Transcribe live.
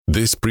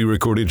This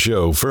pre-recorded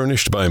show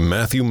furnished by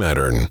Matt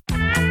Matern.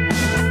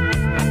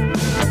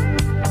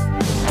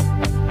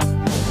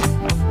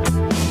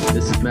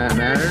 This is Matt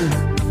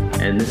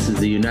Matern, and this is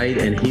the Unite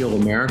and Heal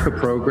America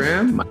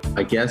program.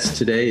 My guest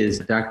today is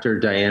Dr.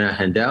 Diana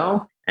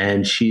Hendel,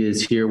 and she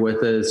is here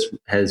with us,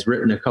 has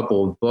written a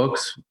couple of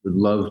books. Would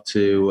love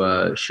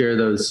to share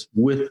those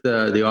with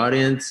the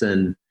audience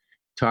and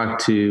talk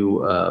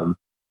to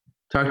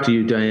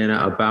you,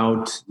 Diana,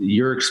 about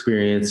your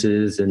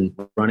experiences in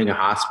running a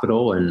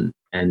hospital and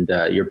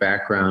your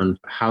background,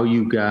 how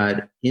you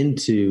got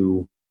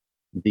into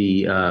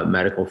the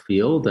medical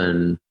field.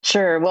 And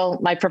Sure. Well,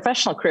 my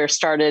professional career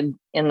started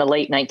in the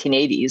late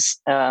 1980s,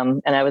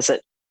 and I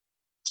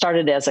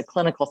started as a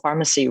clinical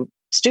pharmacy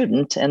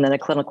student and then a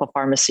clinical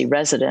pharmacy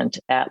resident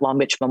at Long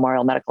Beach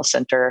Memorial Medical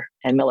Center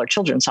and Miller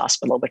Children's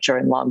Hospital, which are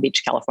in Long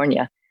Beach,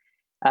 California.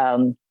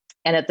 And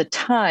at the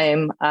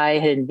time, I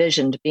had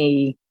envisioned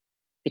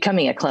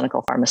becoming a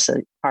clinical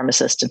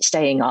pharmacist and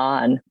staying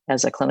on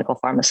as a clinical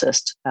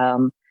pharmacist.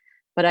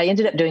 But I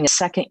ended up doing a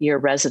second-year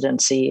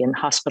residency in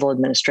hospital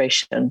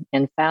administration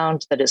and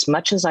found that as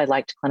much as I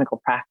liked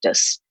clinical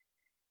practice,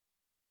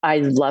 I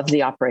loved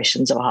the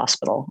operations of a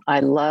hospital. I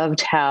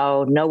loved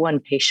how no one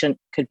patient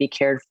could be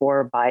cared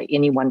for by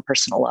any one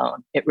person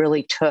alone. It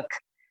really took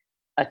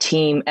a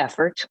team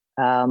effort.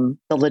 The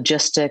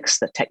logistics,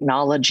 the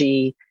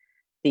technology,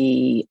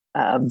 the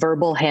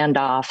verbal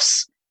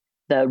handoffs,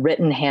 the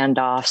written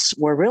handoffs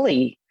were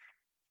really,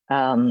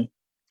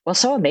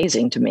 so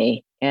amazing to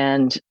me.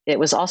 And it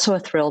was also a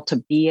thrill to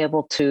be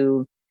able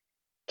to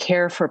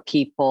care for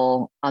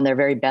people on their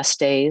very best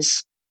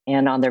days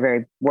and on their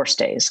very worst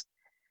days.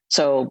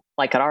 So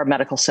like at our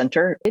medical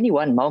center, any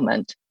one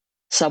moment,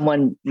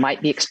 someone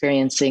might be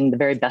experiencing the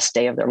very best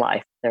day of their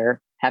life.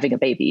 They're having a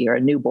baby or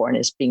a newborn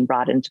is being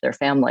brought into their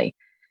family.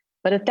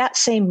 But at that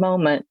same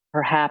moment,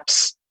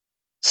 perhaps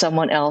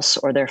someone else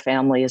or their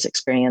family has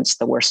experienced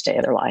the worst day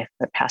of their life,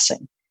 their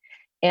passing.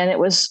 And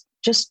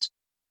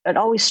it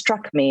always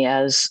struck me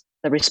as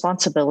the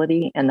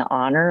responsibility and the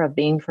honor of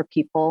being for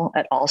people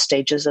at all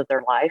stages of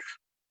their life.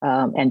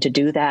 And to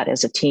do that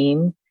as a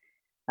team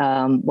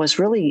was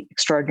really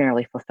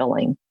extraordinarily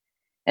fulfilling.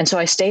 And so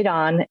I stayed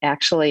on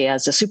actually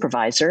as a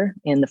supervisor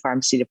in the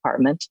pharmacy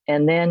department.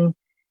 And then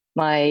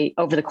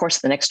over the course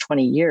of the next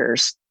 20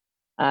 years,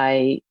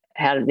 I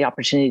had the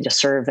opportunity to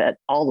serve at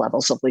all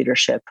levels of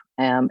leadership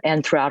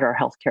and throughout our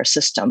healthcare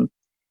system,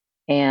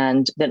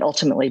 and then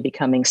ultimately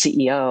becoming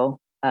CEO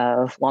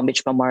of Long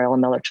Beach Memorial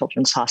and Miller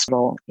Children's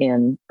Hospital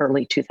in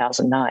early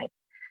 2009.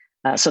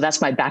 So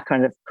that's my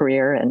background of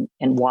career and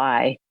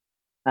why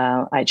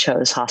I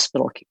chose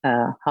hospital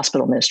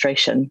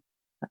administration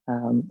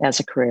as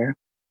a career.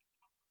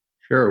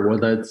 Sure. Well,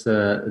 that's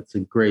a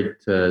great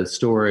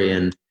story.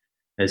 And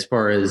as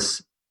far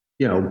as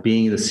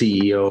being the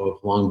CEO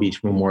of Long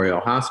Beach Memorial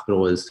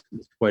Hospital is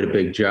quite a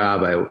big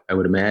job. I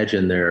would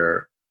imagine there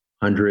are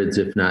hundreds,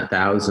 if not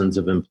thousands,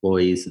 of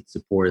employees that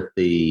support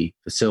the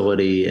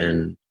facility,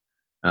 and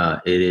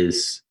it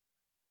is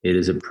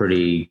a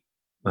pretty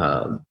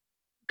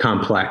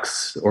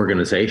complex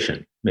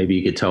organization. Maybe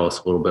you could tell us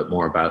a little bit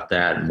more about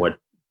that and what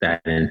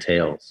that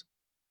entails.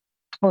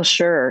 Well,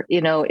 sure.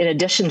 In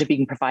addition to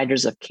being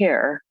providers of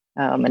care,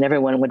 and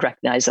everyone would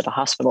recognize that a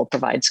hospital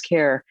provides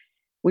care,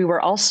 we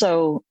were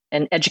also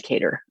an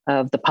educator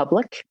of the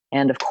public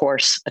and, of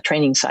course, a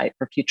training site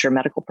for future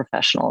medical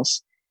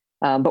professionals.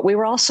 But we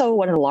were also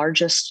one of the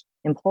largest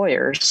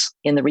employers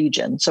in the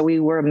region. So we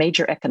were a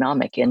major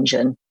economic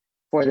engine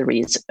for the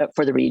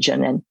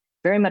region and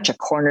very much a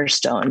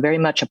cornerstone, very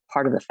much a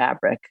part of the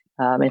fabric.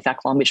 In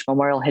fact, Long Beach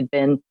Memorial had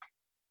been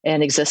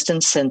in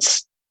existence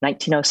since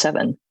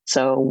 1907.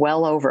 So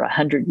well over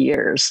 100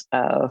 years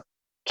of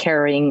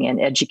caring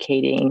and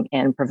educating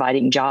and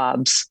providing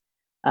jobs,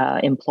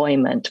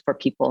 employment for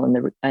people in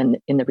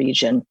the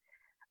region.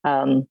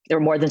 There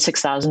were more than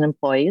 6,000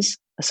 employees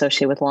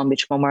associated with Long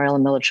Beach Memorial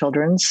and Miller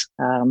Children's,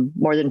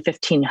 more than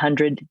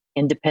 1,500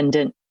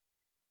 independent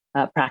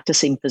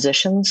practicing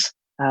physicians,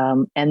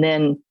 and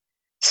then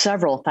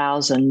several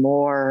thousand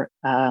more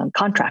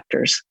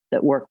contractors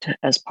that worked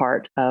as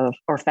part of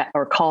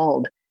or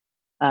called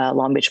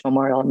Long Beach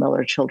Memorial and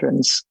Miller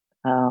Children's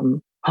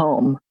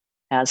home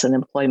as an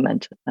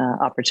employment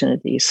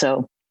opportunity.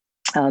 So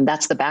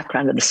that's the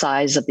background of the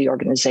size of the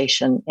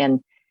organization and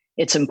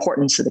its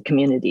importance to the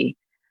community.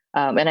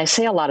 And I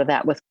say a lot of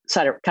that with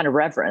kind of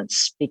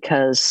reverence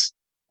because,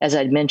 as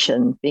I'd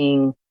mentioned,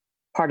 being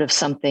part of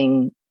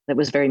something that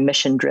was very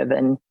mission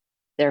driven,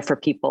 there for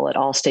people at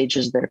all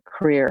stages of their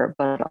career,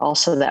 but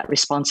also that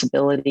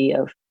responsibility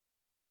of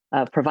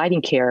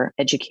providing care,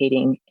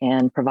 educating,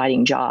 and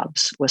providing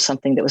jobs was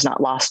something that was not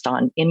lost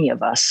on any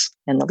of us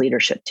in the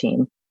leadership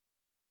team.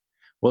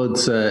 Well,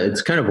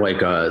 it's kind of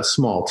like a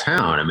small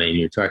town. I mean,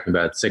 you're talking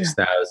about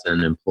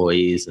 6,000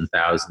 employees and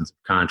thousands of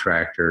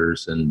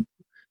contractors and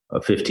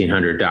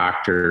 1,500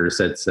 doctors.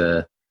 That's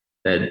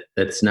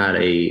not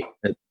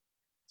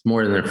it's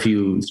more than a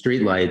few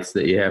streetlights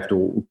that you have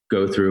to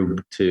go through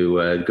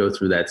to go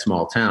through that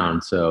small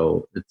town.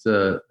 So that's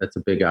a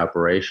big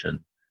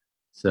operation.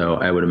 So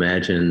I would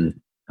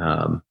imagine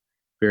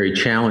very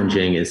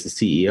challenging as the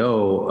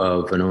CEO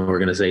of an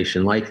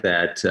organization like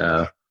that.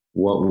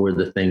 What were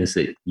the things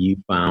that you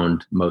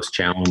found most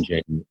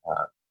challenging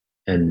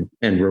and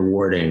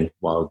rewarding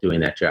while doing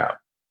that job?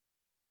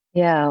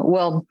 Yeah,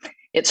 well,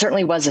 it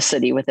certainly was a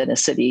city within a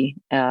city.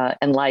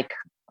 And like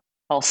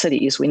all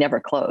cities, we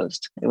never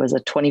closed. It was a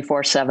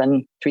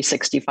 24/7,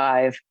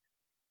 365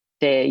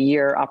 day a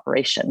year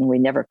operation. We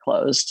never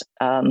closed.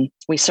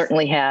 We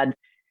certainly had,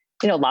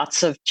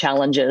 lots of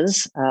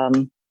challenges.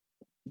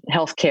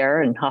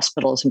 Healthcare and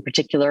hospitals in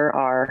particular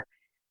are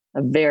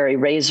a very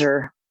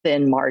razor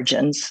thin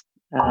margins.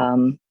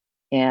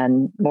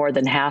 And more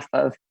than half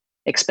of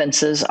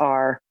expenses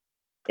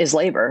is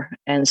labor.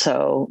 And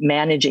so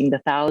managing the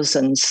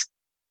thousands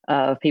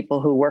of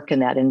people who work in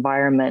that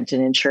environment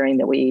and ensuring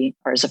that we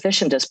are as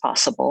efficient as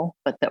possible,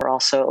 but that we're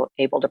also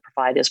able to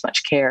provide as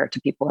much care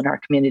to people in our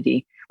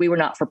community. We were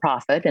not for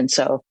profit. And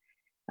so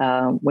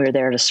we're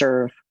there to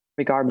serve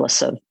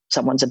regardless of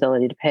someone's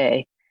ability to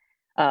pay.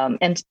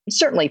 And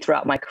certainly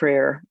throughout my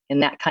career in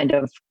that kind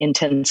of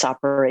intense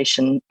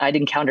operation, I'd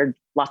encountered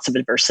lots of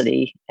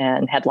adversity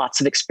and had lots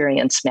of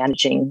experience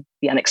managing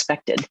the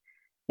unexpected,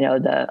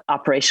 the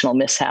operational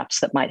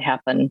mishaps that might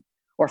happen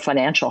or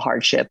financial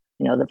hardship,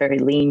 the very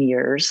lean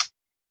years,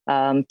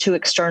 to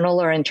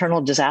external or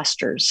internal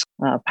disasters,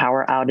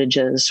 power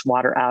outages,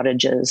 water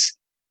outages,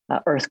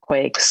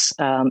 earthquakes,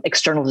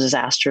 external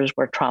disasters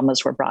where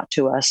traumas were brought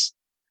to us,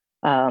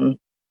 and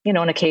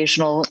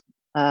occasional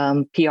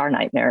PR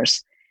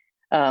nightmares.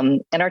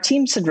 And our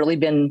teams had really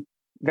been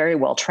very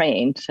well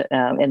trained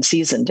and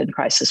seasoned in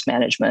crisis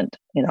management.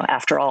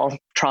 After all,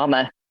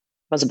 trauma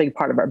was a big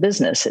part of our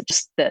business. It's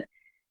just that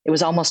it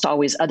was almost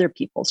always other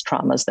people's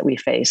traumas that we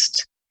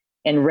faced.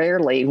 And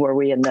rarely were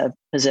we in the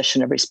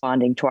position of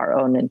responding to our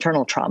own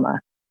internal trauma.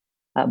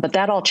 But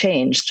that all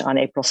changed on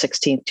April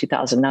 16th,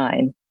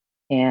 2009.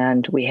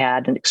 And we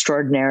had an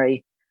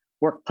extraordinary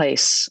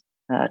workplace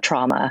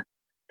trauma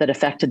that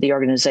affected the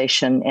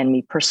organization and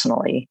me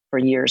personally for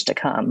years to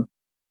come.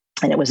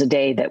 And it was a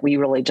day that we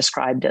really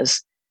described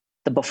as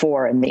the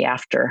before and the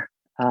after,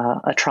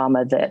 a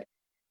trauma that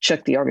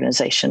shook the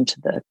organization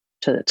to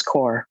its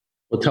core.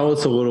 Well, tell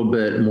us a little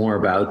bit more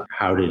about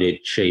how did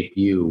it shape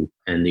you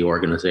and the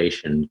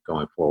organization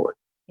going forward?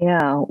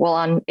 Yeah, well,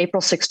 on April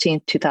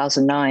 16th,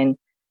 2009,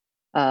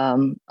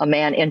 a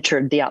man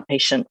entered the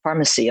outpatient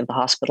pharmacy of the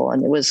hospital,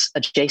 and it was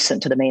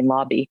adjacent to the main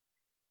lobby.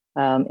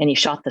 And he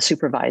shot the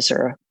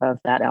supervisor of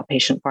that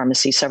outpatient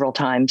pharmacy several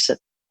times at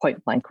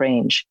point blank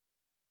range.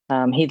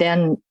 He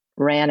then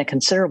ran a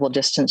considerable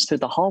distance through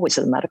the hallways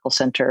of the medical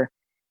center,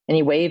 and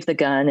he waved the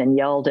gun and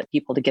yelled at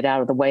people to get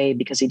out of the way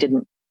because he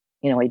didn't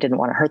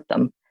want to hurt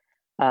them.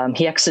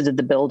 He exited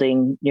the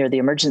building near the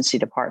emergency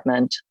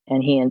department,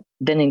 and he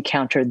then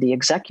encountered the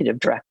executive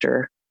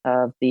director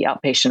of the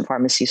outpatient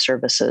pharmacy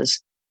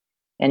services,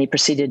 and he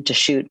proceeded to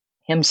shoot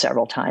him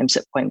several times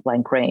at point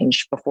blank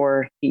range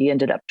before he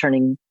ended up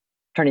turning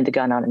the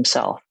gun on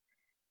himself.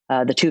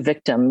 The two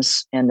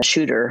victims and the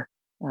shooter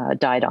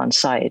died on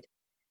site.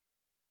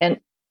 And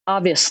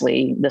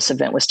obviously, this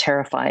event was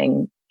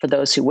terrifying for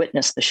those who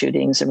witnessed the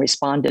shootings and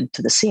responded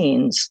to the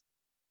scenes.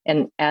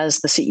 And as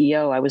the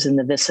CEO, I was in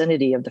the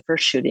vicinity of the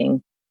first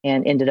shooting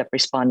and ended up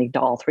responding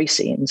to all three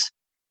scenes.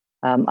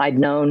 I'd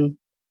known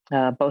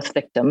both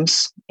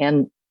victims,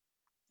 and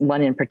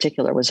one in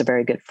particular was a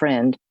very good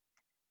friend.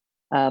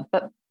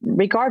 But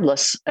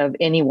regardless of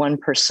any one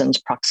person's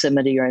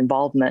proximity or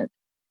involvement,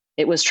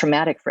 it was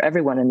traumatic for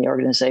everyone in the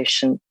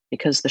organization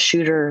because the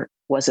shooter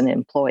was an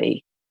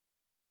employee.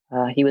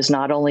 He was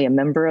not only a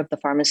member of the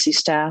pharmacy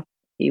staff,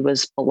 he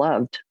was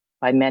beloved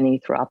by many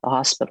throughout the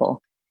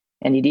hospital.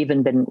 And he'd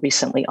even been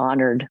recently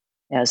honored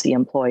as the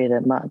Employee of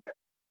the Month.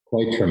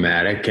 Quite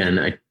traumatic. And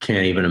I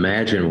can't even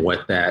imagine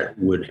what that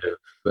would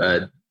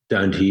have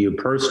done to you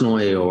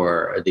personally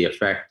or the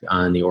effect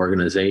on the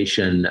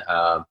organization,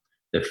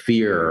 the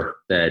fear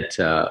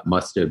that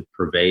must have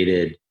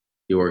pervaded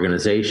the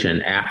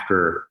organization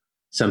after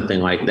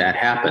something like that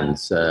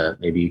happens.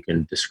 Maybe you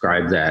can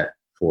describe that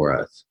for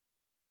us.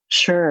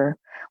 Sure.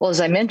 Well,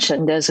 as I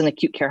mentioned, as an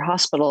acute care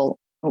hospital,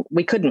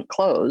 we couldn't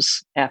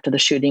close after the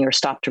shooting or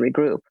stop to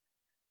regroup.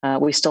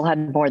 We still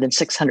had more than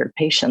 600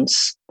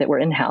 patients that were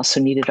in-house who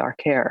needed our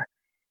care.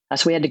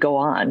 So we had to go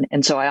on.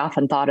 And so I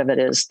often thought of it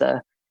as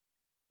the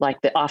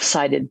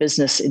off-sided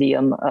business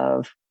idiom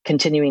of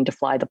continuing to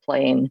fly the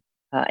plane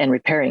and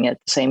repairing it at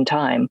the same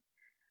time.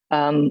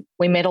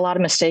 We made a lot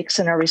of mistakes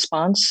in our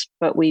response,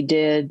 but we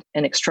did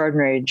an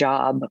extraordinary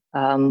job.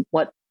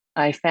 What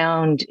I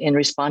found in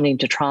responding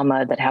to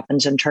trauma that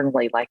happens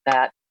internally like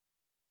that,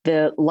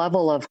 the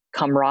level of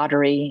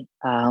camaraderie,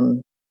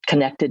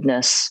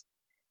 connectedness,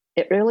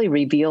 it really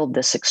revealed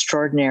this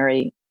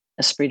extraordinary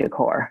esprit de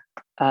corps.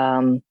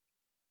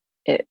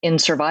 In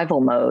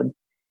survival mode,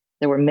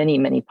 there were many,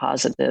 many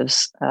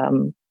positives,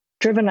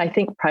 driven, I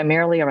think,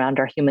 primarily around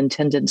our human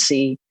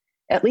tendency,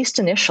 at least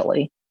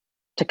initially,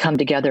 to come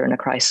together in a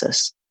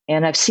crisis.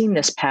 And I've seen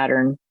this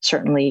pattern,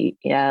 certainly,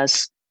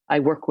 as I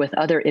work with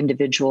other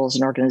individuals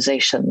and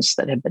organizations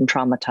that have been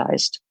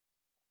traumatized.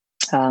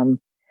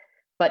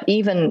 But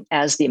even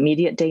as the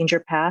immediate danger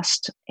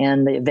passed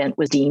and the event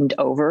was deemed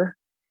over,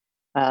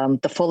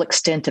 the full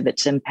extent of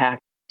its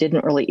impact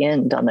didn't really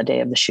end on the day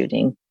of the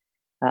shooting.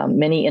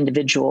 Many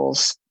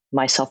individuals,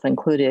 myself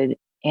included,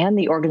 and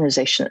the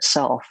organization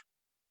itself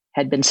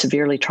had been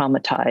severely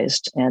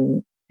traumatized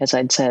and, as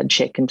I'd said,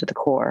 shaken to the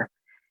core.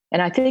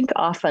 And I think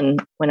often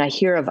when I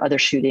hear of other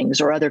shootings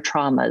or other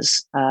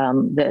traumas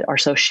that are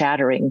so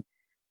shattering,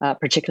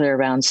 particularly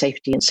around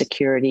safety and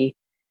security,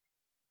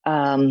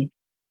 I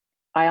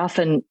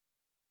often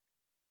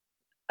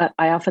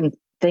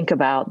think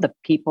about the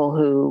people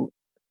who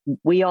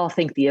we all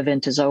think the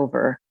event is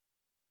over,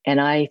 and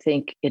I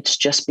think it's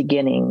just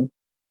beginning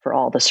for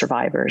all the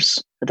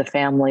survivors, for the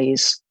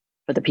families,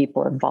 for the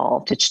people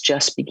involved. It's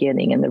just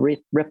beginning, and the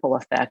ripple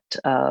effect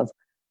of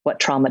what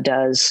trauma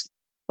does,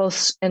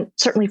 both and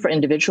certainly for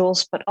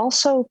individuals, but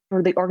also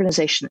for the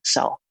organization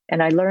itself.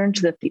 And I learned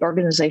that the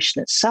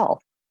organization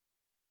itself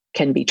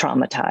can be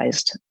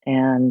traumatized,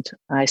 and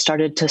I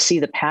started to see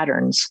the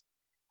patterns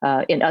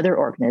in other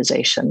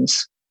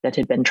organizations that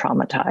had been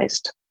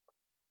traumatized.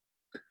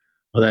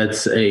 Well,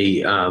 that's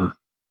a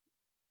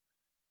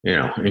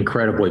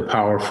incredibly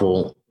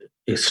powerful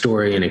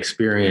story and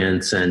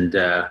experience, and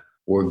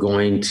we're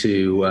going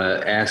to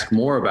ask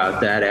more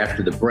about that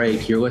after the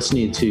break. You're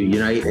listening to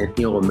Unite and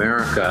Heal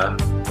America.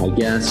 My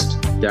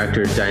guest,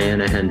 Dr.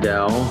 Diana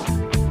Hendel,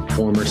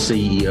 former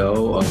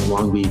CEO of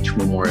Long Beach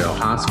Memorial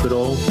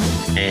Hospital,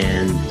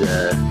 and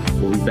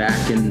we'll be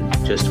back in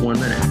just 1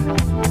 minute.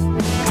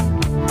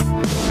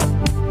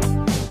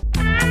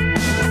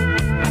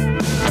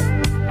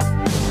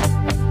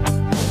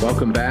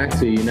 Welcome back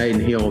to Unite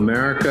and Heal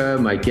America.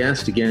 My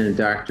guest again,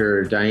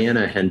 Dr.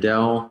 Diana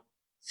Hendel,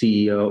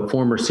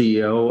 former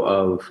CEO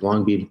of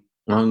Long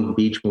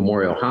Beach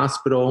Memorial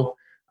Hospital.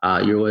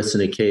 You're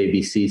listening to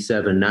KABC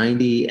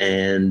 790,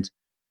 and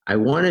I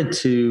wanted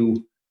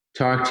to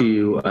talk to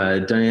you,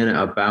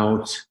 Diana,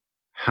 about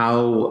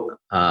how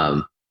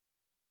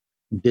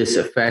this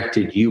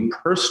affected you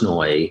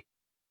personally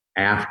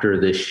after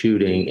this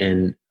shooting,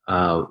 and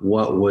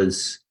what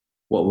was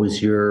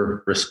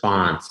your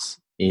response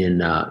in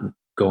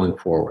going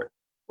forward?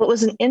 Well, it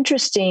was an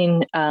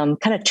interesting kind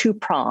of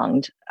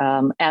two-pronged.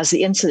 As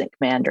the incident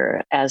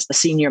commander, as the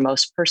senior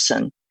most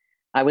person,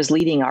 I was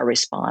leading our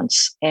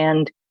response.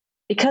 And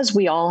because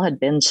we all had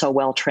been so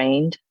well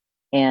trained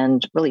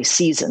and really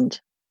seasoned,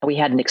 we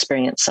hadn't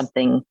experienced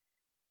something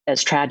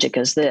as tragic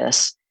as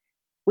this,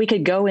 we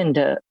could go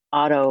into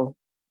auto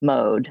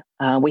mode.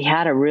 We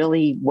had a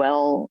really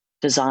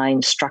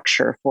well-designed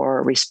structure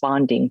for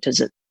responding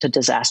to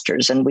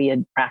disasters, and we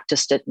had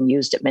practiced it and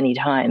used it many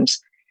times.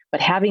 But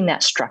having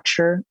that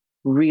structure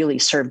really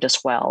served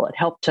us well. It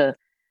helped to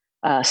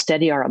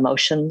steady our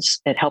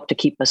emotions. It helped to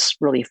keep us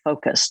really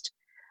focused.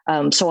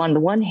 So on the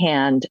one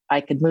hand,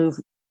 I could move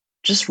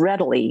just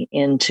readily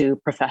into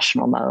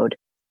professional mode.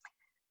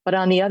 But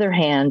on the other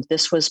hand,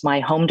 this was my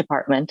home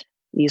department.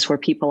 These were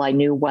people I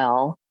knew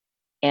well,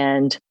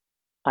 and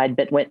I'd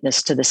been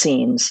witness to the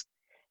scenes.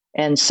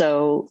 And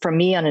so for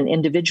me, on an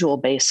individual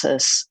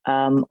basis,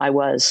 I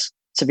was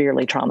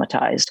severely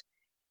traumatized.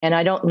 And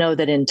I don't know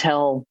that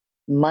until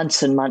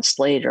months and months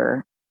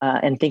later,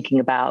 and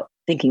thinking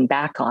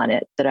back on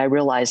it, that I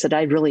realized that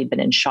I'd really been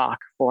in shock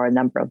for a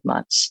number of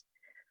months.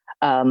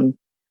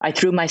 I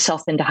threw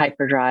myself into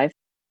hyperdrive.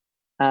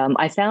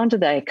 I found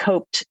that I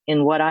coped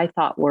in what I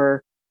thought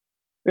were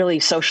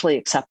really socially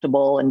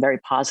acceptable and very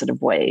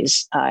positive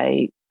ways.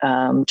 I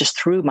just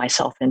threw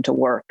myself into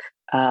work.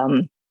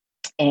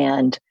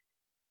 And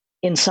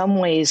in some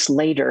ways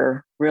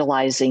later,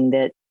 realizing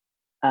that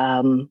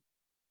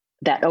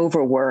that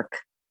overwork,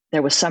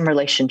 there was some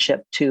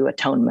relationship to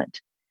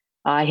atonement.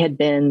 I had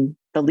been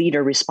the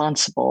leader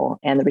responsible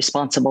and the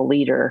responsible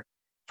leader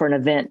for an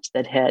event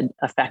that had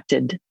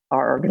affected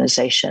our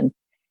organization.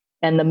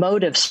 And the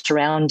motive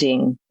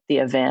surrounding the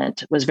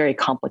event was very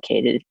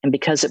complicated. And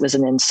because it was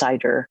an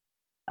insider,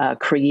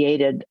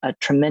 created a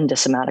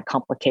tremendous amount of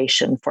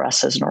complication for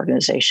us as an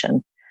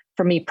organization.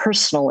 For me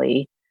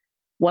personally,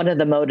 one of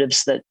the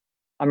motives that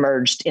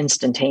emerged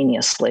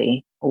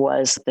instantaneously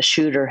was the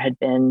shooter had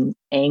been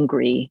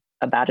angry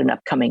about an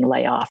upcoming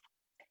layoff.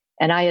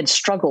 And I had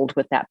struggled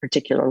with that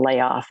particular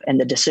layoff and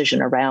the decision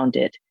around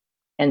it.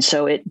 And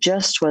so it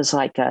just was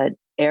like an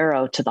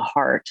arrow to the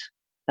heart,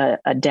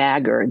 a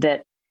dagger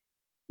that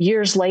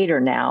years later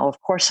now, of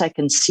course, I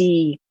can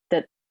see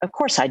that, of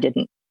course, I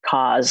didn't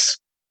cause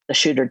the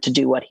shooter to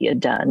do what he had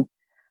done.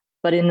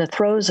 But in the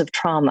throes of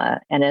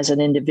trauma and as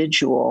an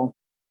individual,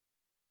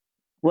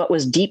 what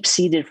was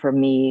deep-seated for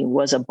me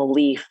was a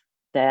belief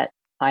that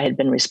I had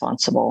been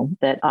responsible,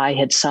 that I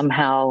had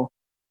somehow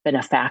been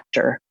a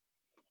factor.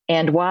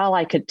 And while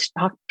I could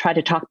try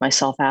to talk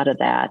myself out of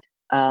that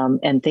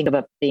and think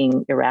about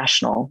being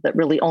irrational, that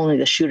really only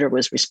the shooter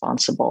was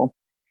responsible,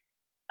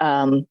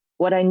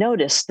 what I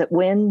noticed that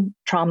when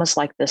traumas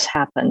like this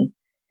happen,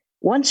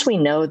 once we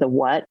know the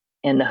what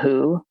and the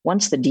who,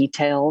 once the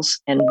details,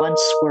 and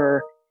once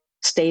we're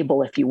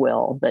stable, if you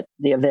will, that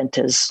the event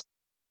is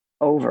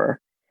over,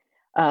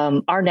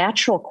 our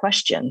natural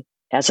question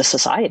as a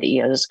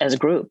society, as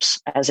groups,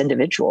 as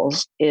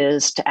individuals,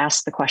 is to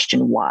ask the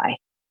question, why?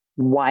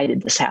 Why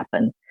did this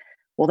happen?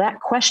 Well, that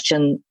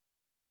question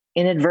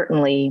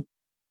inadvertently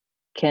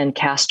can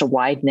cast a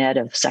wide net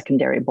of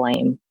secondary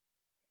blame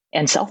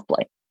and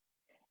self-blame.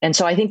 And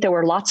so I think there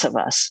were lots of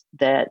us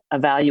that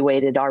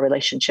evaluated our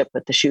relationship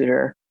with the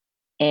shooter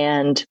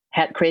and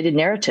had created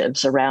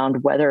narratives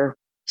around whether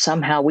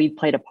somehow we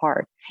played a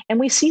part. And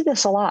we see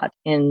this a lot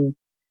in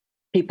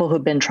people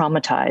who've been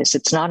traumatized.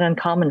 It's not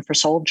uncommon for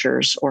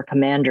soldiers or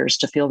commanders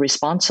to feel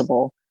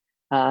responsible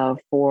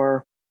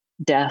for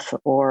death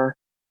or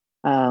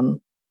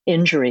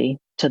injury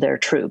to their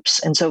troops.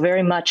 And so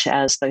very much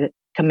as the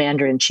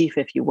commander in chief,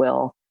 if you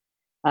will,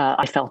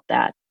 I felt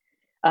that.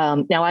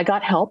 Now I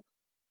got help,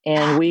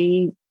 and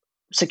we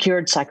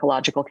secured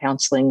psychological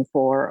counseling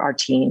for our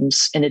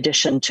teams in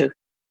addition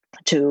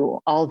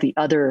to all the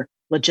other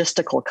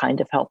logistical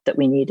kind of help that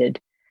we needed.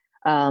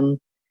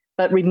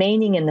 But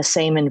remaining in the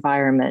same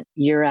environment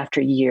year after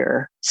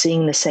year,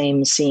 seeing the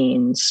same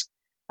scenes,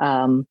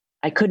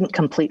 I couldn't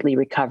completely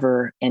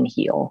recover and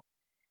heal.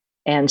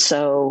 And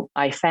so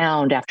I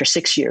found after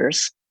 6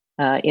 years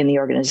in the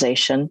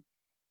organization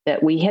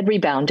that we had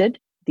rebounded.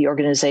 The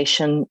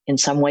organization in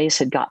some ways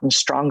had gotten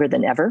stronger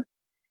than ever.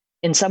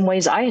 In some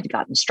ways, I had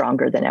gotten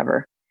stronger than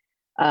ever.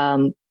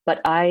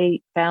 But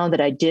I found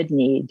that I did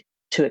need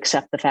to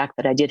accept the fact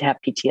that I did have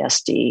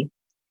PTSD,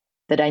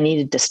 that I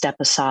needed to step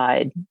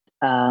aside.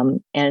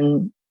 And,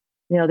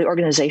 the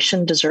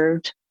organization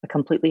deserved a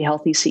completely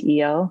healthy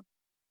CEO,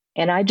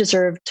 and I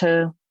deserved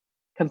to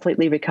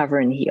completely recover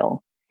and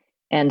heal.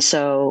 And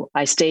so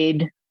I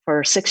stayed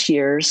for 6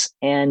 years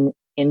and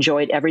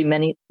enjoyed every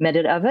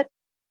minute of it,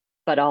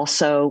 but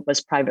also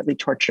was privately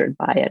tortured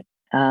by it.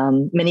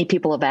 Many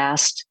people have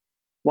asked,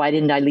 why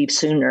didn't I leave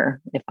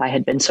sooner if I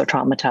had been so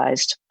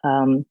traumatized?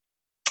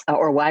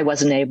 Or why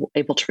wasn't I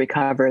able to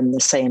recover in the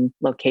same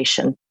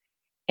location?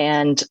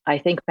 And I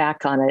think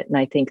back on it, and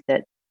I think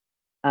that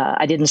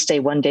I didn't stay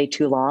one day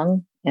too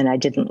long, and I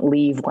didn't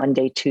leave one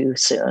day too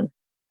soon.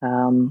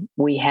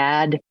 We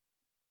had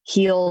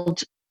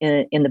healed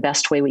in the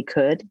best way we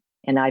could,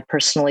 and I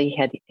personally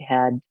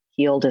had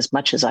healed as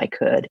much as I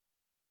could.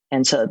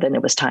 And so then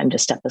it was time to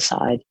step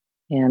aside,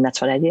 and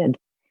that's what I did.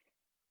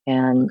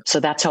 And so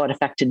that's how it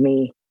affected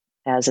me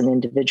as an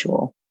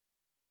individual.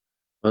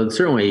 Well, it's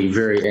certainly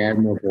very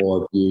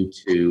admirable of you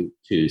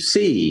to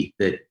see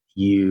that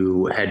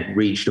you had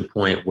reached a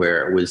point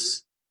where it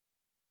was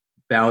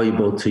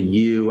valuable to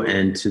you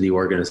and to the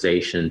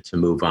organization to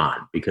move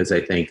on, because I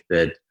think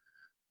that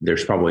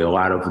there's probably a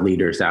lot of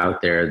leaders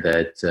out there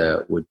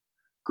that would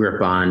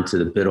grip on to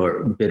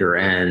the bitter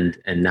end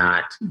and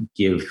not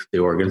give the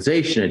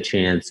organization a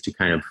chance to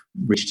kind of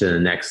reach to the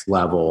next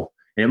level.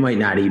 And it might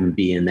not even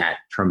be in that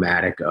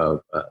traumatic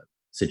of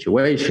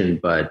situation,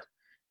 but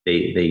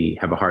they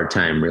have a hard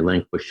time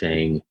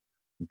relinquishing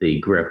the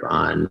grip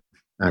on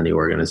the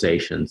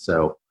organization.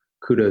 So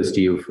kudos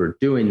to you for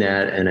doing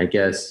that. And I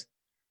guess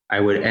I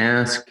would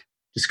ask,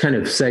 just kind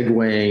of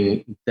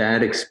segueing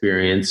that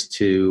experience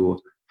to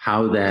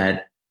how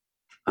that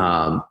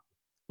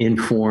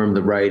informed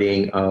the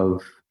writing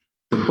of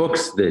the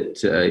books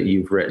that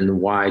you've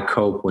written, Why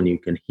Cope When You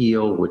Can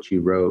Heal, which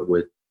you wrote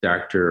with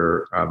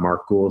Dr.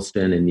 Mark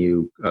Goulston and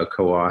you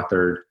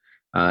co-authored.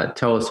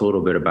 Tell us a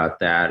little bit about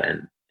that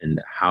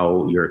and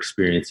how your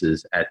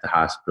experiences at the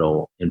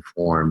hospital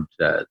informed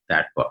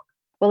that book.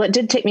 Well, it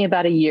did take me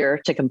about a year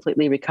to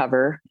completely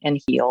recover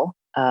and heal.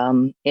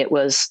 It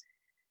was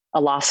a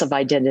loss of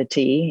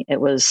identity.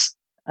 It was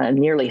a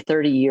nearly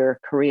 30-year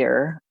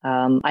career.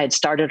 I had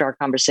started our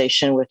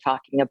conversation with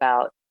talking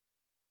about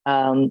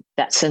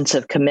that sense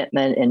of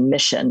commitment and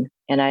mission.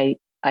 And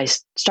I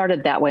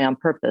started that way on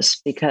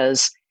purpose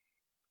because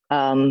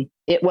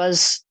it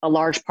was a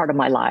large part of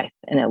my life,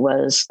 and it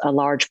was a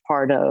large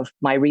part of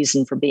my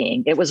reason for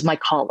being. It was my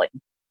calling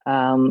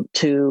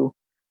to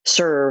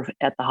serve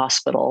at the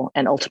hospital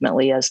and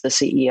ultimately as the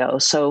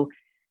CEO. So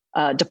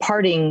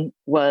departing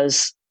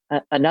was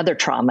another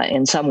trauma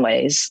in some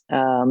ways,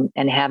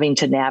 and having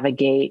to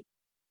navigate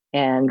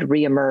and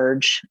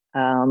reemerge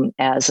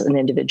as an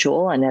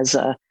individual and as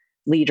a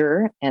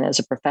leader and as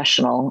a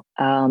professional.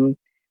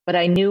 But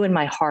I knew in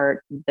my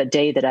heart the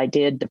day that I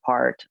did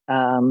depart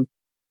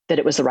that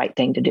it was the right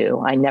thing to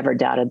do. I never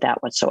doubted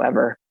that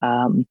whatsoever.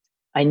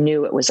 I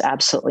knew it was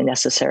absolutely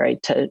necessary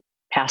to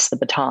pass the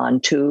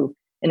baton to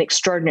an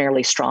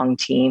extraordinarily strong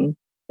team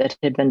that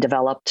had been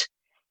developed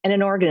and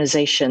an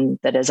organization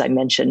that, as I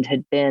mentioned,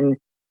 had been,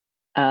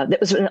 that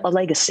was a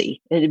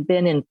legacy. It had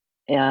been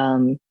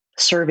in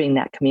serving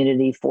that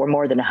community for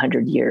more than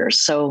 100 years.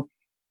 So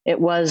it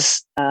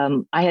was,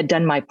 I had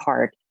done my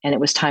part and it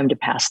was time to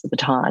pass the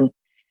baton.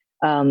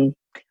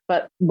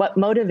 But what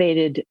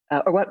motivated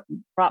or what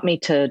brought me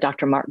to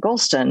Dr. Mark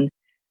Goulston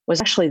was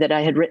actually that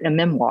I had written a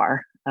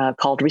memoir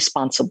called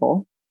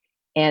Responsible.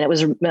 And it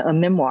was a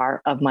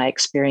memoir of my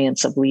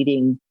experience of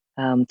leading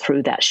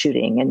through that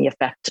shooting and the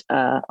effect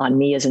on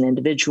me as an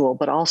individual,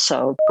 but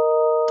also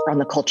on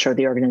the culture of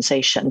the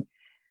organization.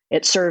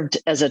 It served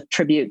as a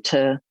tribute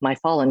to my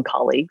fallen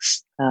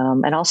colleagues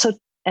and also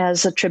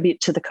as a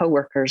tribute to the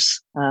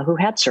coworkers who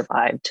had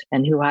survived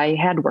and who I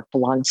had worked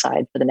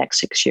alongside for the next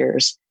 6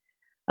 years.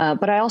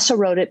 But I also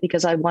wrote it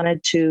because I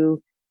wanted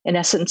to, in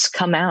essence,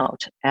 come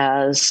out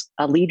as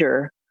a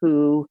leader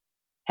who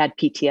had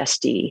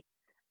PTSD.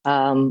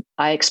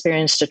 I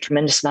experienced a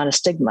tremendous amount of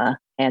stigma,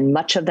 and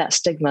much of that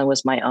stigma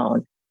was my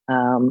own,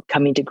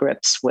 coming to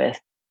grips with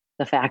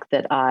the fact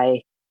that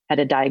I had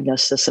a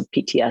diagnosis of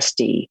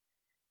PTSD.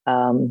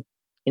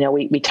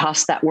 We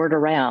toss that word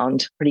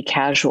around pretty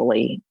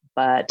casually,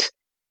 but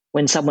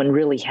when someone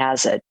really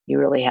has it, you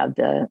really have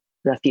the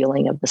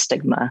feeling of the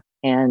stigma.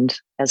 And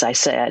as I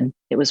said,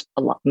 it was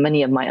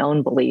many of my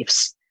own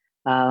beliefs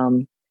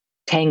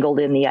tangled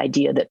in the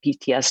idea that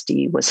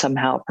PTSD was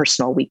somehow a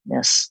personal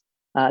weakness,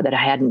 that I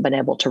hadn't been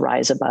able to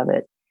rise above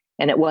it.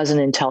 And it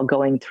wasn't until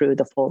going through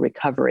the full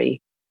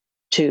recovery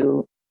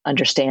to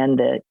understand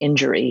the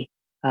injury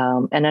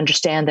and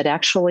understand that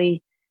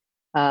actually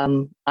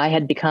I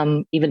had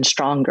become even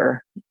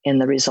stronger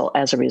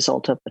as a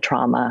result of the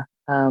trauma.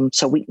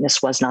 So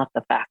weakness was not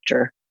the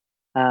factor.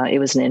 It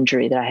was an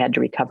injury that I had to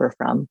recover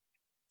from.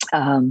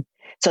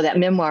 So that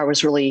memoir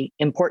was really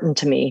important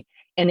to me.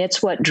 And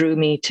it's what drew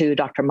me to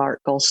Dr.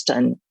 Mark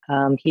Golston.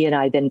 He and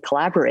I then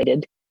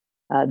collaborated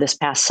this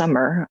past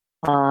summer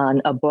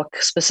on a book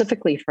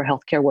specifically for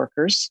healthcare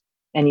workers.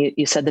 And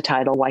you said the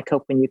title, Why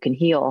Cope When You Can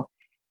Heal.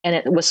 And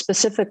it was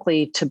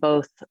specifically to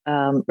both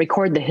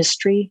record the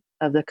history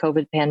of the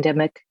COVID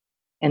pandemic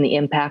and the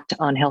impact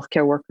on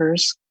healthcare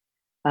workers,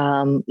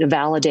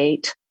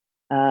 validate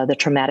the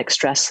traumatic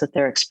stress that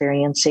they're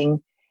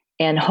experiencing,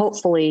 and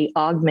hopefully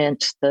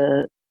augment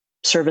the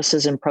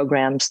services and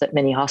programs that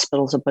many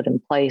hospitals have put in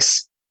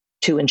place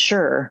to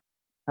ensure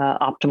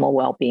optimal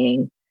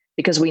well-being.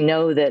 Because we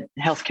know that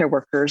healthcare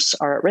workers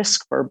are at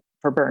risk for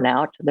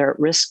burnout, they're at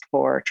risk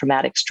for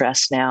traumatic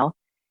stress now,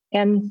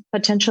 and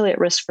potentially at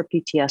risk for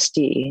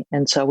PTSD.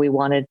 And so we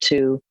wanted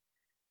to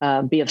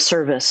be of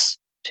service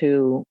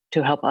to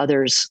help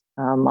others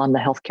on the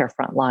healthcare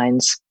front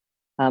lines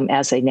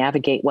as they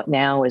navigate what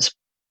now is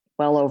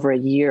well over a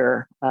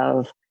year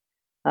of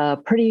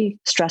pretty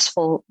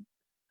stressful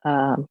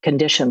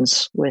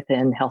conditions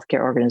within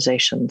healthcare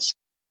organizations.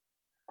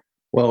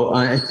 Well,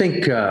 I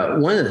think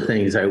one of the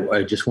things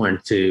I just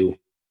wanted to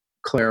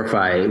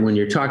clarify, when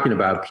you're talking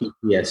about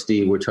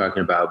PTSD, we're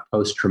talking about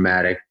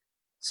post-traumatic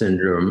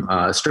syndrome,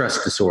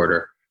 stress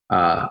disorder.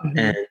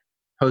 And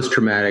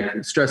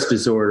post-traumatic stress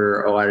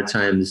disorder a lot of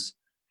times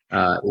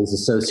is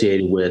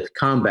associated with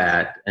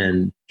combat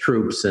and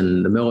troops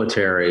and the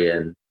military.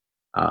 And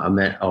a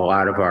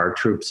lot of our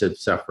troops have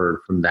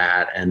suffered from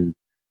that. And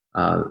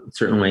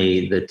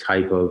certainly the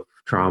type of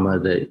trauma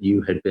that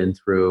you had been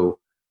through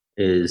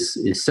is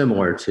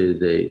similar to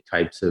the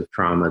types of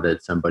trauma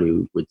that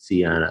somebody would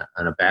see on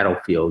a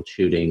battlefield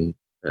shooting.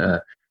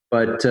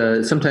 But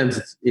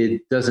sometimes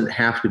it doesn't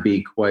have to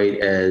be quite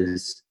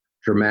as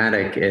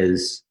dramatic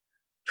as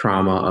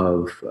trauma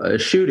of a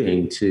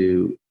shooting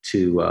to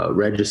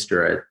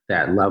register at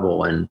that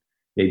level. And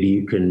maybe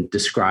you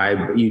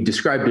described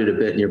it a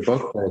bit in your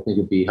book, but I think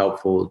it'd be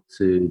helpful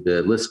to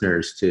the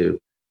listeners to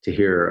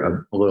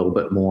hear a little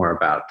bit more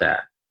about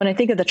that. When I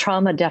think of the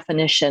trauma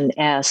definition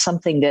as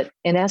something that,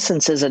 in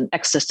essence, is an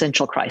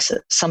existential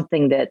crisis,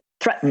 something that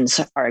threatens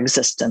our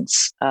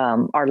existence,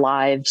 our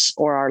lives,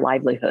 or our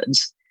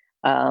livelihoods,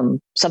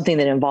 something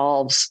that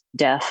involves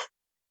death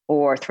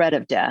or threat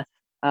of death,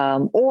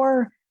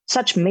 or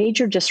such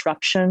major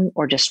disruption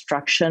or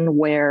destruction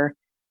where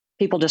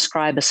people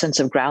describe a sense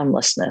of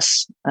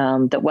groundlessness,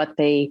 that what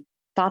they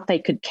thought they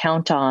could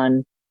count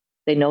on,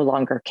 they no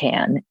longer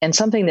can, and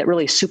something that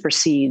really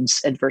supersedes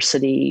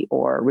adversity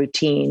or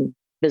routine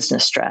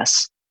business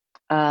stress.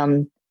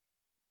 And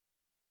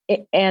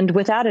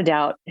without a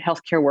doubt,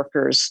 healthcare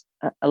workers,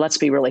 let's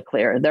be really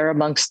clear, they're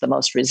amongst the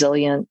most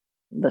resilient,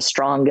 the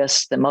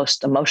strongest, the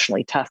most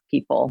emotionally tough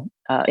people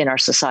in our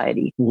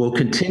society. We'll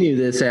continue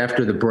this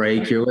after the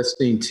break. You're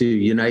listening to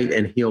Unite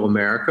and Heal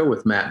America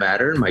with Matt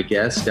Matern, my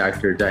guest,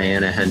 Dr.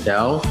 Diana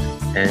Hendel.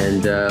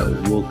 And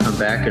we'll come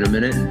back in a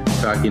minute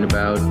talking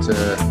about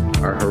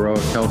our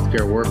heroic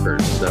healthcare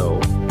workers.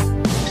 So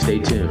stay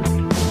tuned.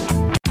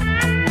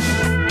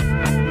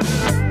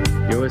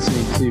 You're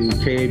listening to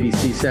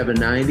KABC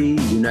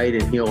 790, Unite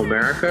and Heal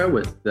America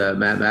with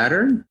Matt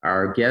Matern.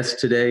 Our guest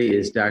today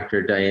is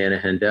Dr. Diana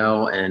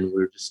Hendel, and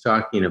we're just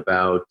talking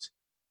about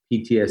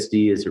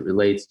PTSD as it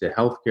relates to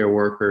healthcare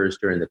workers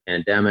during the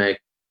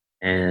pandemic,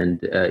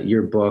 and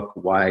your book,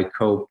 Why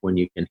Cope When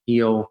You Can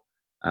Heal,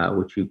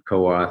 which you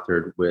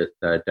co-authored with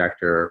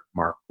Dr.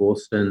 Mark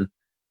Golston.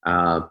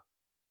 Tell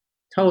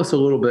us a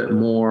little bit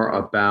more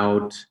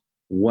about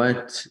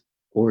what healthcare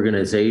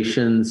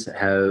organizations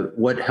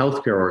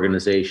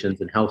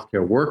and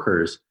healthcare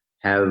workers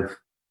have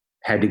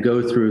had to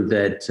go through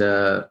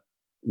that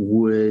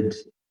would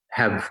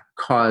have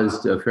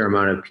caused a fair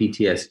amount of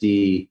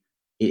PTSD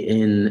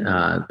in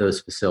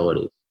those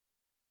facilities.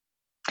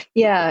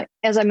 Yeah,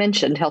 as I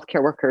mentioned,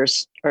 healthcare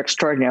workers are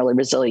extraordinarily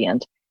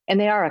resilient, and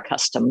they are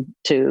accustomed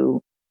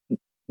to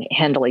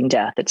handling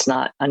death. It's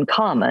not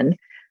uncommon,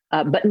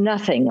 but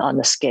nothing on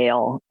the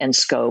scale and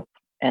scope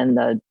and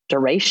the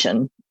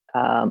duration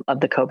of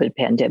the COVID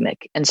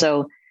pandemic. And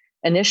so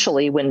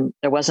initially, when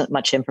there wasn't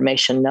much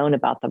information known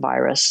about the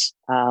virus,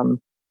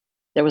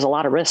 there was a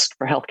lot of risk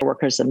for healthcare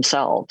workers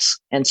themselves.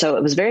 And so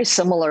it was very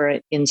similar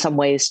in some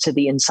ways to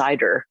the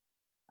insider,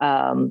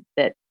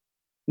 that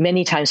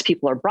many times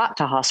people are brought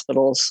to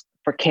hospitals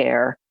for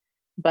care,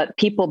 but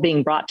people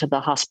being brought to the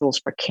hospitals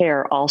for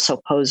care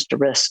also posed a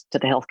risk to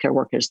the healthcare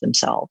workers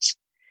themselves.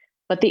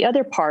 But the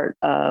other part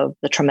of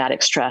the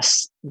traumatic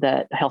stress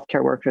that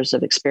healthcare workers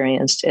have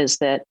experienced is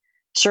that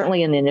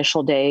certainly in the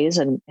initial days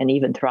and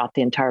even throughout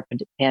the entire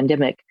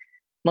pandemic,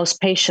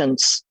 most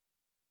patients,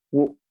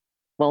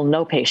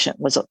 no patient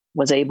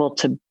was able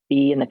to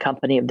be in the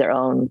company of their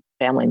own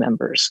family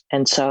members.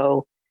 And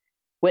so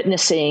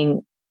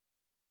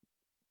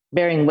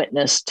bearing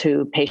witness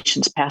to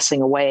patients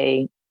passing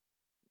away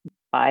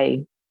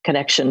by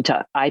connection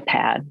to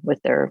iPad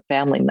with their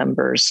family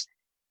members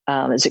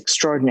is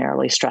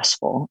extraordinarily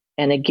stressful.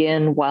 And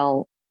again,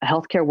 while a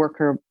healthcare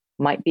worker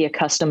might be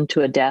accustomed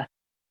to a death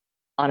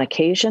on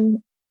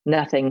occasion,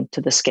 nothing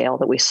to the scale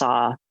that we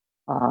saw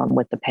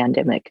with the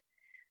pandemic.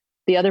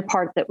 The other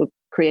part that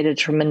created a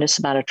tremendous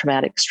amount of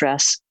traumatic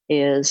stress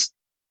is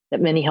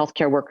that many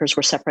healthcare workers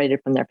were separated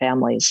from their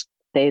families.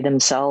 They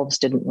themselves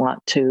didn't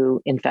want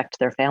to infect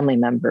their family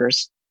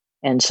members.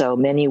 And so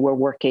many were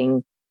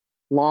working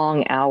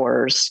long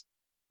hours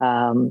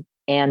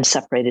and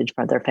separated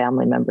from their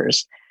family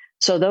members.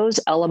 So those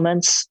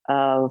elements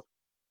of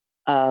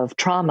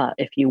trauma,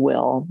 if you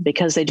will,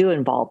 because they do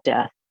involve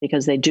death,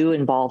 because they do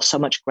involve so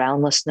much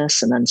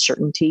groundlessness and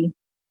uncertainty,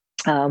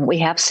 we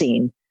have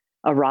seen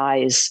a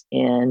rise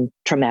in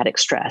traumatic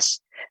stress.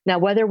 Now,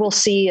 whether we'll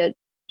see it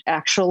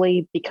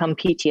actually become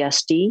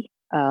PTSD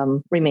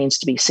remains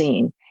to be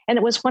seen. And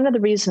it was one of the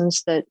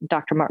reasons that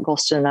Dr. Mark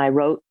Golston and I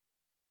wrote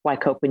Why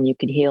Cope When You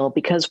Can Heal,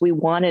 because we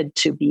wanted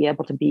to be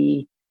able to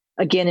be,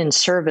 again, in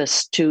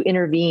service to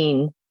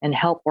intervene and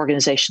help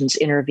organizations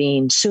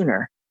intervene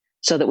sooner,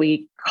 so that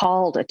we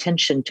called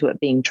attention to it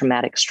being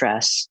traumatic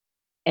stress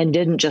and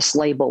didn't just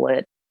label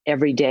it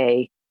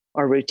everyday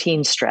or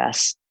routine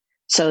stress,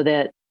 so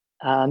that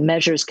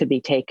measures could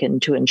be taken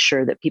to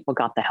ensure that people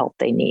got the help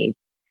they need.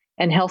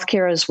 And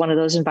healthcare is one of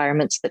those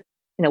environments that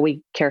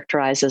we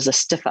characterize as a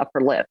stiff upper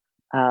lip,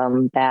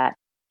 that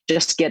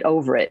just get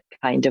over it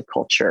kind of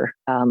culture.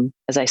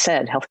 As I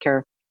said,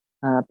 healthcare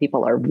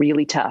people are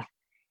really tough.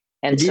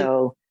 And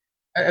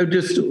I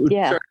just sorry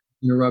to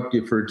interrupt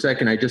you for a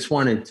second. I just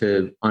wanted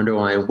to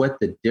underline what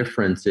the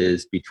difference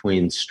is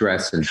between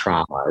stress and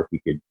trauma, if you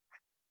could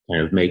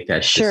kind of make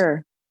that.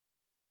 Sure.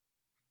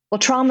 Well,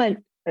 trauma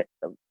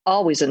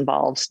always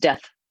involves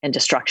death and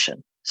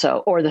destruction,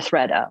 or the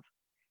threat of.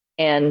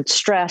 And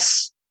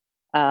stress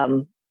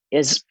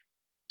is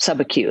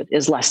subacute,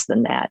 is less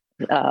than that.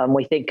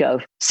 We think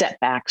of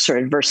setbacks or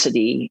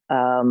adversity,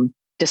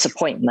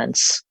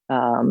 disappointments,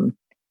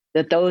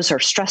 that those are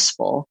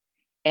stressful,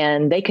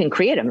 and they can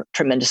create a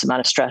tremendous amount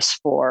of stress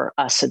for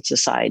us in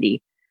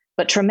society.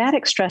 But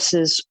traumatic stress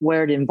is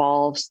where it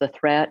involves the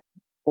threat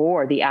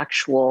or the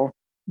actual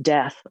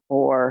death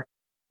or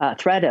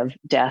threat of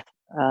death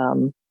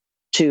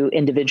to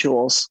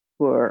individuals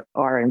who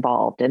are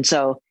involved. And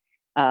so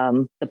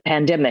the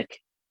pandemic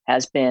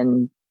has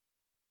been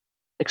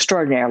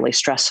extraordinarily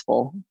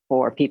stressful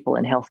for people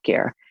in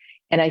healthcare.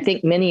 And I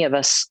think many of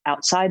us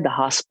outside the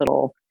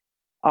hospital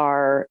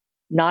are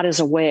not as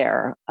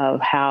aware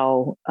of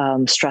how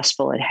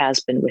stressful it has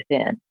been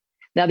within.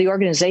 Now, the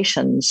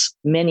organizations,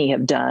 many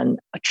have done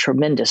a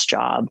tremendous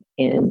job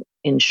in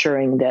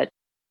ensuring that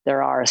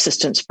there are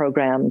assistance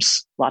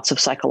programs, lots of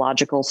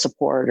psychological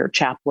support or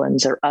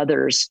chaplains or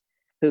others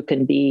who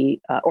can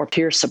be, or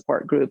peer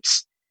support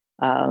groups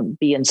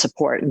be in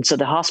support. And so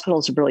the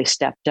hospitals have really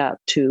stepped up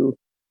to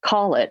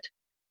call it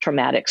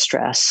traumatic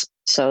stress,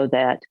 so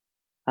that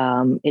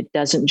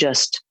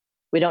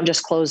we don't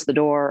just close the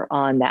door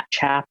on that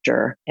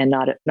chapter and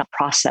not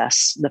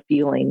process the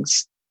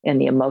feelings and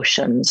the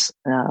emotions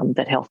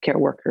that healthcare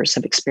workers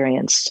have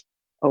experienced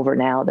over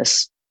now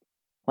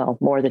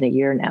more than a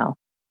year now.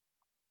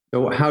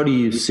 So how do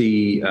you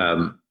see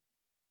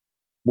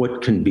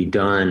what can be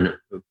done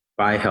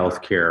by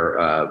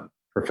healthcare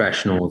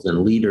professionals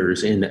and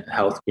leaders in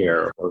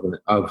healthcare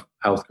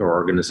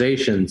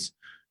organizations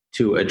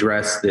to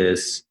address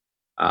this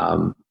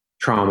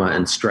trauma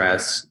and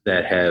stress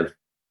that have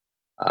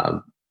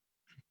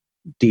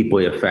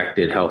deeply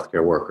affected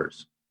healthcare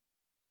workers?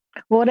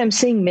 Well, what I'm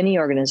seeing many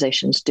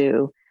organizations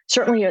do,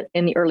 certainly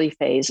in the early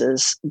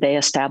phases, they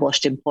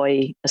established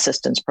employee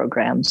assistance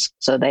programs.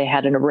 So they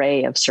had an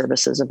array of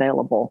services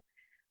available,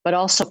 but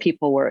also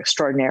people were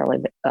extraordinarily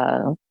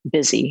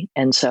busy.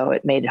 And so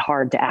it made it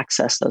hard to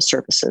access those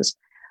services.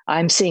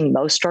 I'm seeing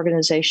most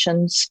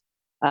organizations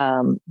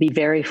be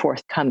very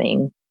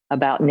forthcoming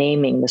about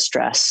naming the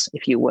stress,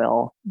 if you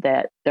will,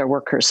 that their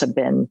workers have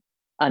been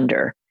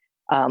under,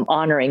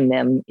 honoring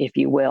them, if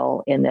you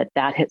will, in that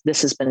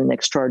this has been an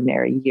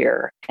extraordinary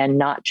year, and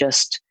not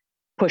just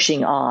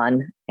pushing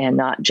on and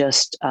not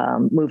just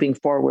moving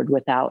forward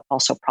without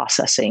also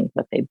processing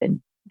what they've been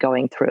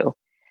going through.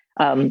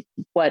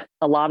 What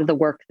a lot of the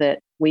work that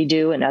we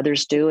do and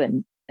others do,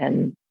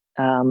 and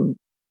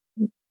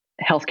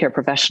healthcare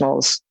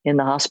professionals in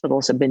the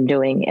hospitals have been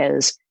doing,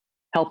 is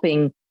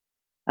helping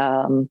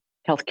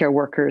healthcare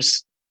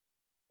workers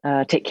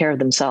take care of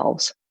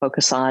themselves,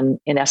 focus on,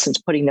 in essence,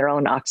 putting their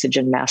own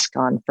oxygen mask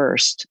on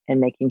first and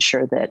making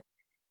sure that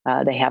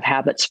they have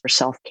habits for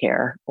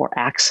self-care or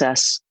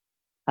access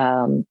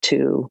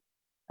to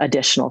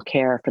additional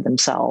care for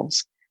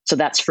themselves. So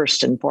that's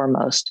first and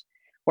foremost.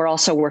 We're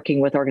also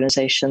working with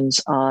organizations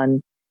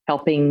on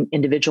helping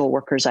individual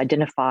workers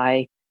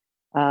identify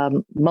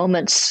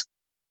moments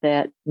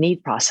that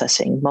need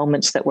processing,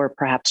 moments that were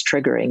perhaps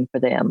triggering for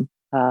them,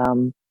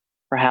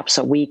 perhaps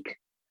a week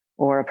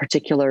or a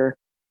particular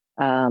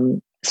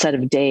set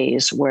of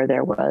days where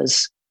there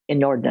was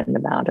inordinate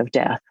amount of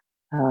death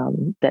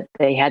that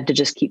they had to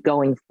just keep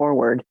going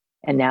forward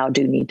and now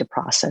do need to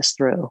process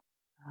through.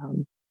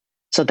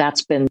 So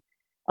that's been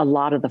a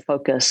lot of the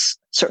focus,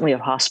 certainly of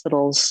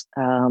hospitals,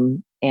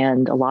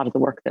 and a lot of the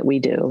work that we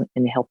do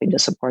in helping to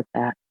support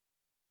that.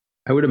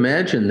 I would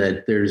imagine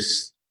that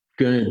there's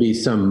going to be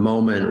some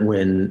moment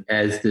when,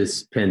 as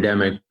this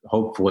pandemic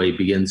hopefully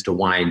begins to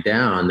wind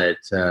down,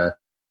 that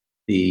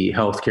the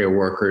healthcare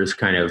workers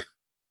kind of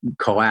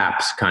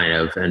collapse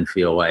and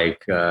feel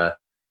like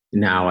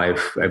now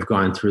I've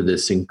gone through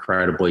this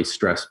incredibly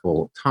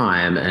stressful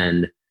time,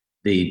 and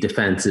the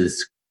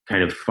defenses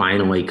kind of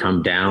finally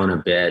come down a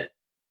bit.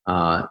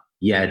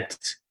 Yet,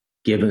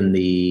 given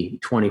the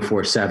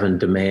 24/7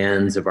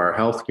 demands of our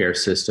healthcare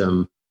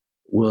system,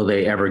 will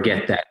they ever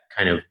get that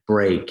kind of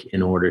break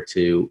in order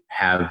to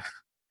have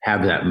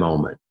that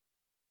moment?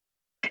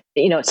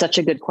 It's such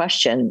a good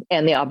question,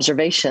 and the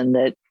observation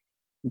that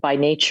by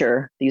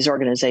nature, these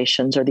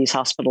organizations or these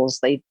hospitals,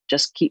 they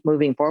just keep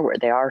moving forward.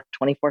 They are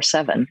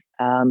 24/7.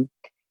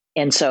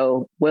 And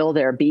so will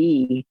there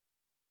be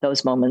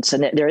those moments?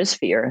 And there is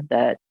fear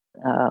that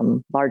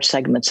large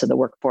segments of the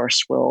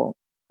workforce will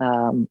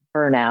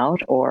burn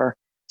out or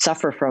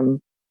suffer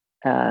from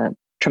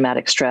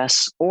traumatic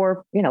stress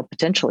or,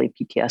 potentially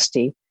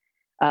PTSD.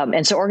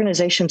 And so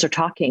organizations are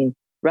talking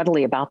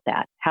readily about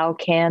that. How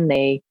can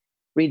they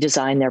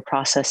redesign their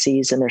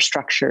processes and their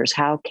structures?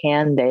 How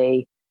can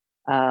they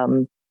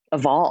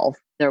evolve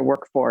their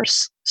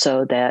workforce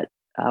so that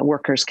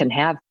workers can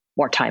have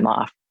more time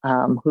off,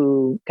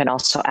 who can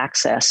also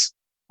access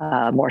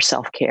more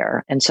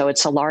self-care? And so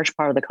it's a large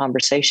part of the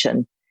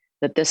conversation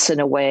that this, in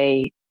a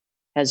way,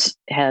 has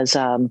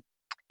kind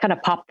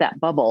of popped that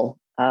bubble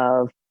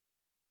of,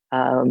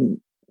 in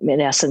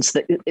essence,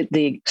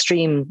 the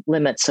extreme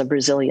limits of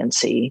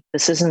resiliency.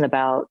 This isn't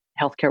about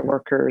healthcare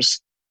workers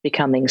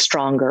becoming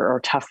stronger or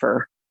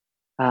tougher.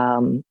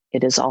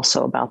 It is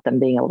also about them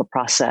being able to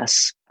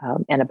process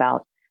and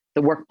about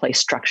the workplace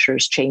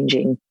structures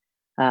changing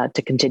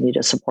to continue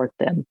to support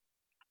them.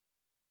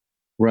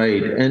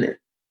 Right. And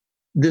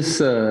this,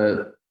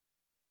 the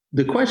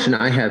question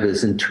I have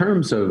is, in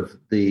terms of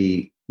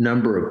the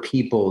number of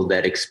people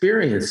that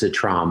experience the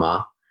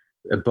trauma,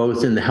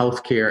 both in the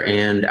healthcare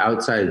and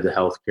outside of the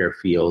healthcare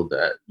field,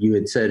 you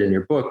had said in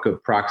your book,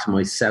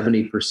 approximately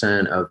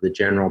 70% of the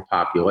general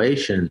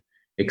population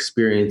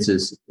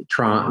experiences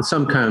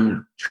some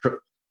kind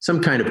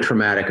of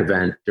traumatic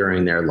event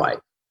during their life.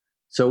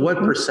 So what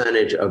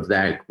percentage of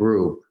that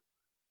group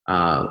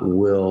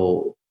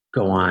will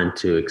go on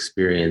to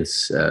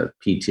experience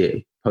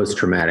PT,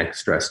 post-traumatic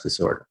stress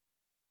disorder?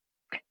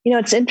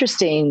 It's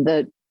interesting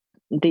that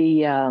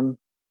the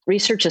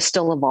research is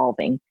still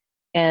evolving.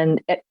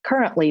 And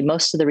currently,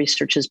 most of the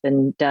research has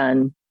been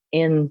done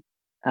in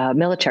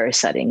military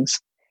settings.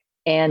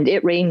 And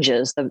it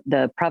ranges,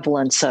 the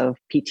prevalence of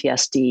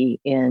PTSD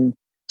in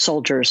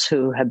soldiers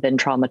who have been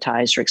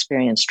traumatized or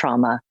experienced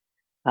trauma.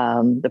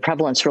 The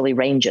prevalence really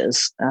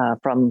ranges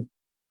from,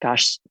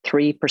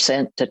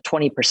 3% to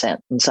 20%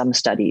 in some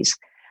studies.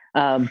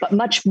 But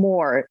much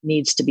more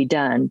needs to be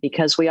done,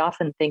 because we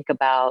often think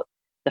about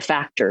the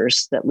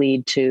factors that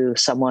lead to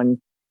someone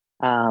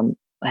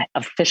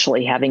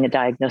officially having a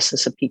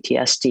diagnosis of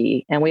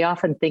PTSD. And we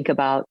often think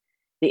about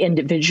the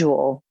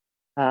individual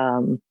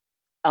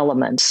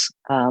elements,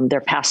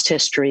 their past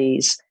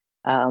histories,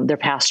 their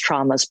past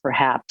traumas,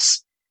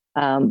 perhaps.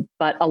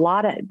 But a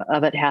lot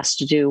of it has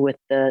to do with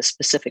the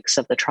specifics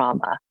of the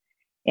trauma.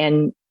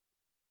 And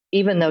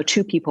even though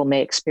two people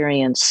may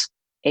experience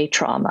a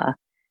trauma,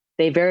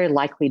 they very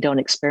likely don't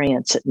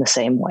experience it in the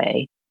same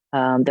way.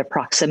 Their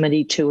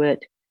proximity to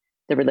it,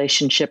 the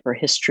relationship or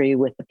history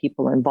with the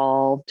people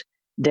involved,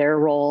 their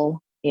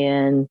role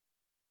in,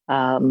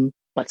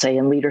 let's say,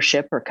 in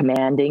leadership or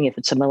commanding, if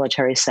it's a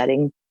military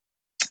setting,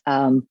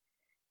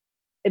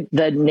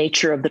 the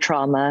nature of the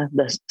trauma,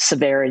 the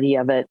severity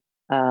of it,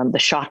 the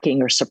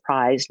shocking or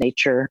surprise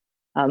nature,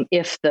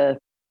 if the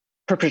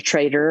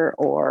perpetrator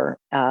or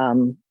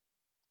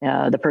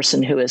the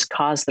person who has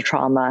caused the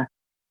trauma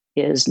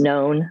is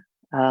known,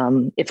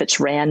 if it's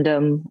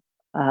random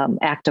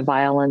act of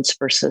violence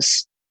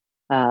versus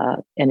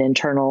an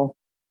internal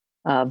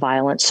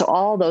violence. So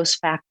all those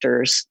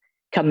factors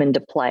come into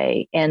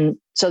play. And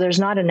so there's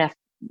not enough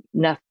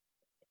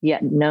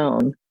yet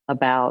known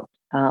about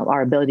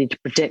our ability to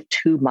predict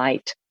who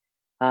might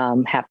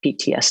have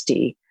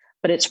PTSD.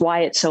 But it's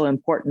why it's so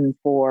important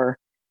for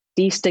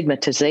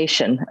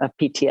destigmatization of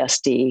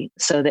PTSD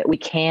so that we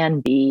can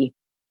be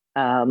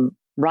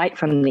right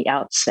from the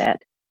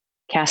outset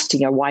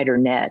casting a wider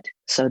net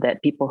so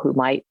that people who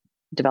might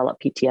develop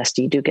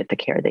PTSD do get the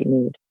care they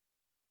need.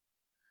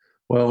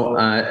 Well,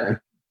 I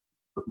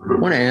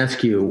want to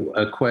ask you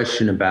a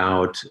question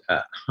about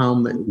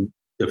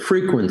the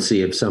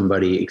frequency of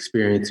somebody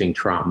experiencing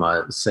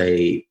trauma,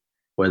 say,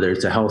 whether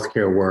it's a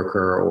healthcare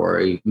worker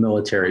or a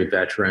military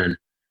veteran,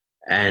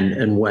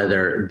 and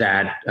whether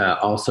that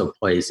also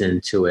plays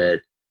into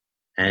it.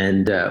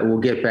 And we'll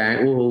get back.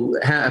 We'll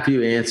have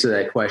you answer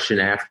that question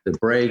after the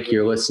break.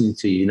 You're listening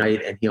to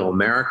Unite and Heal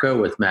America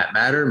with Matt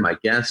Matern. My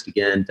guest,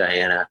 again,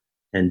 Diana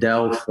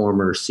Hendel,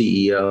 former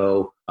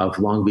CEO of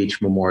Long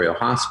Beach Memorial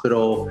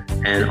Hospital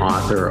and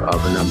author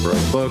of a number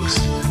of books.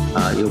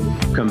 You'll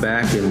come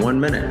back in 1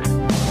 minute.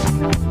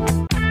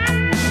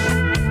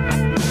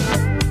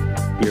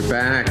 You're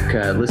back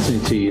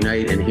listening to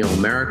Unite and Heal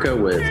America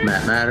with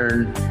Matt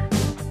Matern.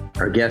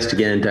 Our guest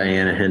again,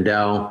 Diana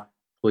Hendel.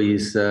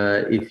 Please,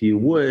 if you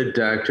would,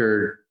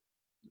 Doctor,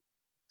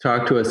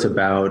 talk to us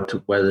about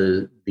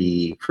whether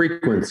the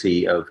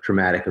frequency of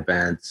traumatic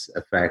events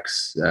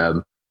affects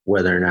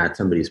whether or not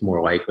somebody's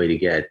more likely to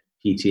get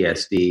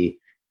PTSD.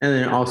 And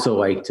then also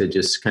like to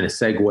just kind of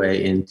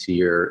segue into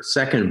your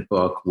second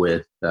book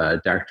with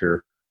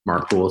Dr.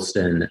 Mark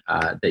Goulston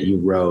that you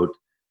wrote,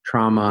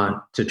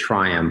 Trauma to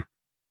Triumph,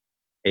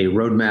 a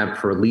roadmap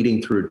for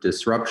leading through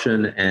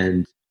disruption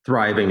and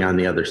thriving on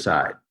the other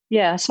side.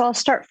 Yeah, so I'll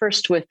start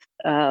first with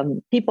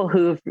people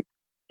who've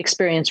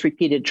experienced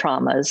repeated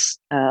traumas.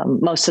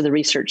 Most of the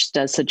research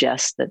does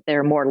suggest that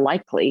they're more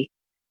likely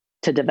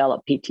to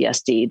develop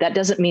PTSD. That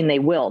doesn't mean they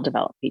will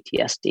develop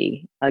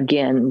PTSD.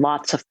 Again,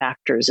 lots of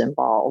factors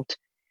involved.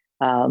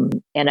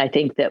 And I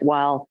think that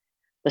while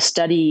the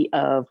study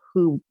of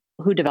who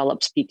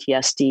develops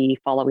PTSD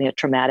following a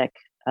traumatic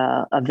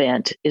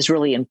event is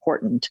really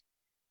important,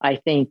 I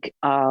think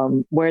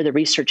where the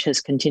research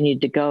has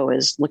continued to go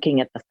is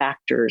looking at the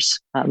factors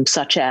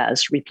such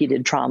as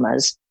repeated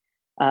traumas,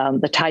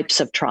 the types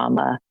of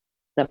trauma,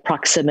 the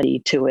proximity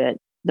to it,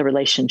 the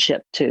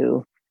relationship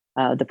to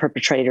the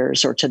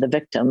perpetrators or to the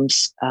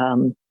victims.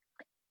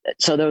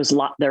 So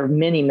there are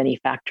many, many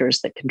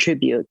factors that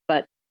contribute,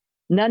 but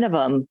none of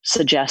them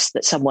suggest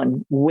that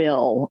someone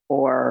will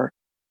or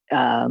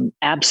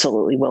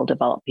absolutely will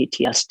develop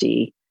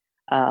PTSD.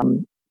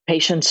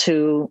 Patients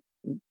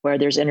where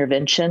there's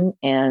intervention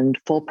and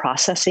full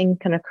processing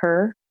can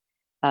occur,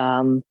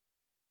 often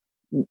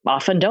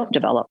don't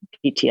develop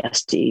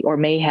PTSD or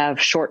may have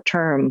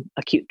short-term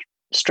acute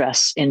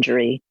stress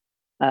injury,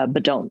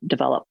 but don't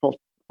develop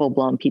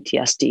full-blown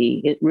PTSD.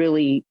 It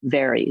really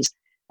varies.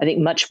 I think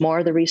much more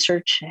of the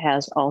research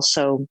has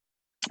also,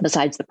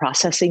 besides the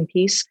processing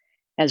piece,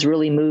 has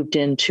really moved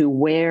into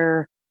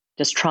where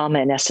does trauma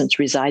in essence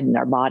reside in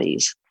our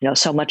bodies.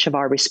 So much of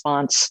our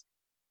response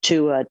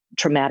to a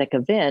traumatic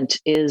event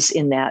is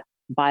in that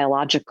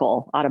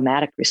biological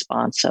automatic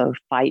response of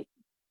fight,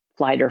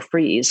 flight, or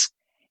freeze.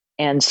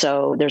 And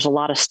so there's a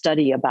lot of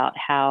study about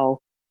how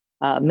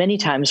many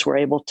times we're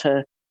able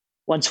to,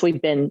 once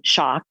we've been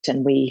shocked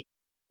and we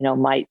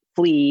might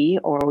flee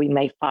or we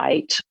may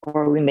fight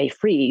or we may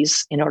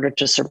freeze in order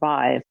to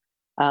survive,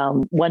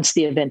 once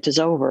the event is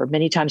over,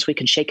 many times we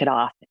can shake it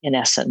off in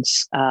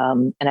essence.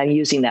 And I'm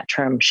using that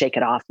term shake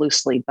it off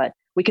loosely, but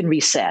we can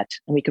reset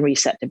and we can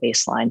reset to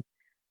baseline.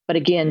 But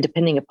again,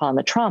 depending upon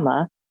the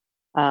trauma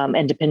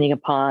and depending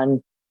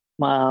upon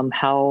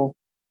how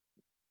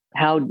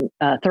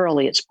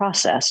thoroughly it's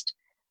processed,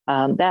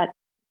 that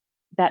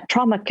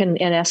trauma can,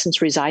 in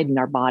essence, reside in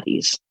our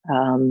bodies.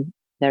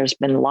 There's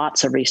been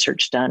lots of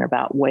research done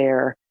about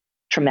where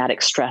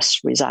traumatic stress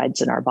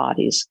resides in our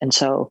bodies. And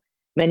so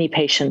many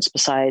patients,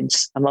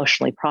 besides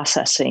emotionally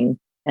processing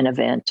an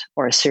event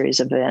or a series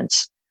of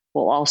events,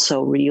 will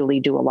also really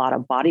do a lot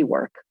of body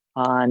work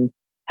on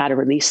how to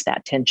release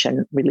that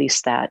tension,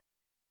 release that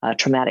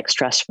traumatic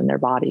stress from their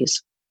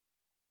bodies.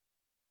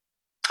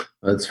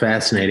 That's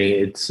fascinating.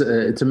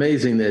 It's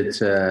amazing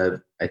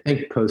that I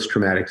think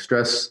post-traumatic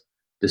stress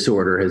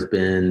disorder has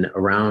been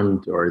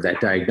around, or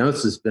that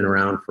diagnosis has been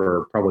around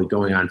for probably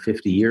going on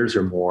 50 years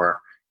or more,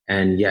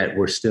 and yet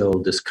we're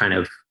still just kind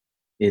of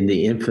in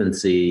the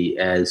infancy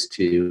as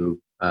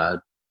to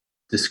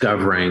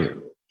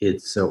discovering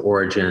its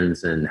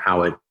origins and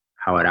how it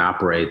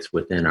operates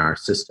within our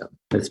system.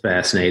 That's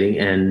fascinating.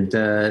 And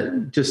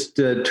just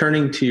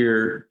turning to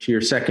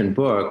your second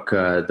book,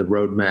 the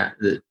roadmap,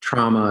 the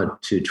Trauma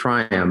to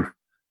Triumph.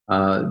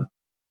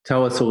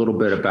 Tell us a little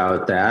bit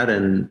about that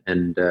and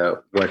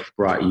what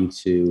brought you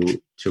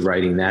to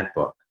writing that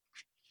book.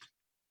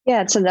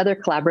 Yeah, it's another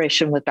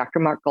collaboration with Dr.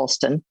 Mark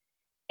Goulston.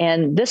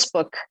 And this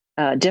book,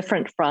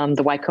 different from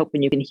the Why Cope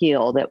When You Can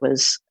Heal, that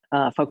was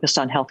focused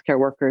on healthcare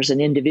workers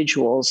and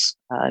individuals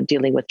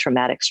dealing with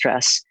traumatic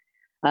stress.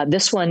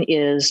 This one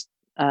is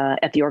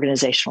at the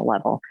organizational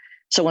level.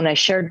 So when I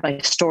shared my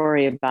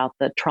story about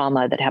the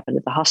trauma that happened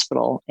at the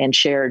hospital and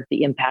shared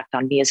the impact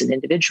on me as an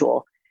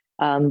individual,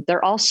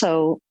 there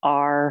also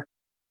are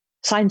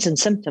signs and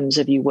symptoms,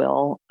 if you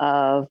will,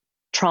 of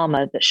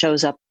trauma that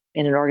shows up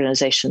in an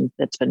organization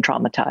that's been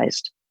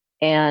traumatized.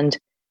 And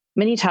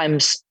many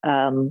times,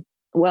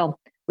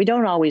 we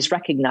don't always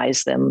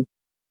recognize them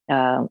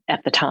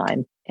at the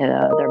time.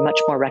 They're much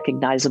more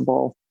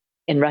recognizable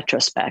in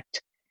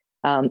retrospect.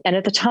 And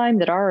at the time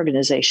that our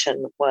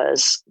organization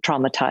was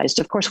traumatized,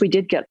 of course, we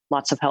did get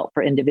lots of help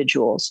for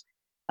individuals,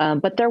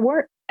 but there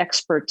weren't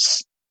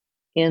experts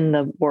in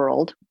the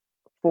world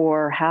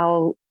for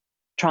how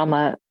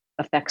trauma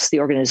affects the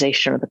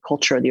organization or the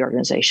culture of the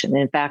organization.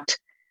 And in fact,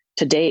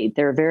 to date,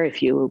 there are very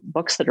few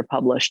books that are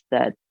published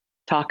that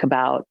talk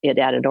about it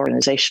at an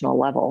organizational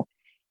level.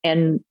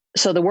 And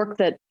so the work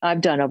that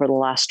I've done over the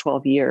last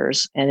 12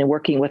 years and in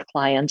working with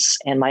clients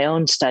and my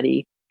own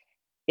study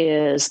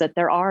is that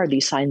there are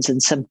these signs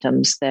and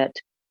symptoms that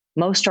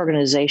most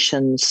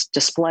organizations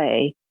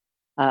display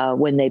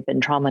when they've been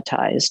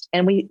traumatized.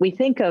 And we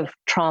think of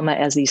trauma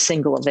as these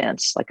single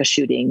events, like a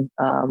shooting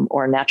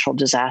or a natural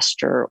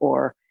disaster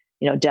or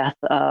death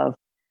of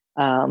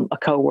a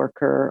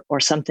coworker or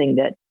something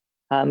that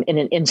in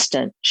an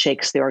instant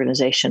shakes the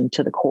organization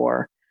to the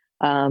core.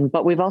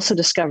 But we've also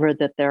discovered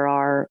that there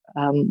are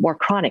more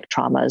chronic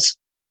traumas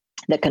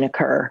that can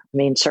occur. I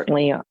mean,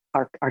 certainly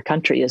our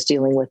country is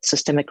dealing with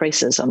systemic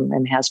racism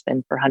and has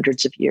been for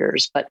hundreds of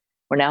years, but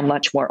we're now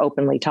much more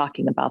openly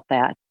talking about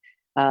that.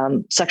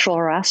 Sexual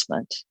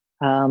harassment,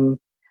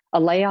 a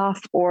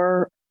layoff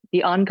or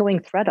the ongoing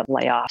threat of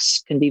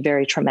layoffs can be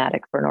very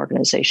traumatic for an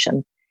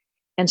organization.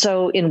 And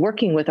so in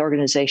working with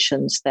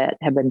organizations that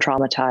have been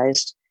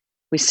traumatized,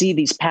 we see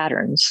these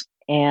patterns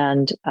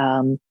and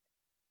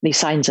these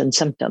signs and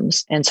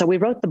symptoms. And so we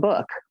wrote the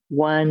book,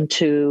 one,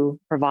 to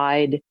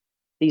provide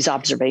these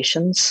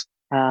observations.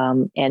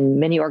 And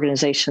many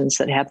organizations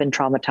that have been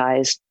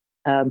traumatized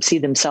see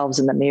themselves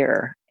in the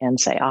mirror and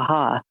say,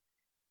 aha,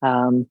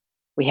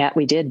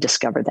 we did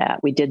discover that.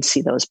 We did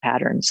see those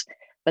patterns.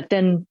 But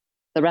then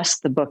the rest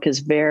of the book is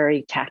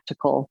very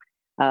tactical,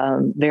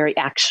 very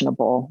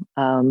actionable.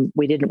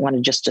 We didn't want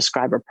to just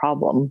describe a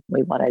problem.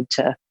 We wanted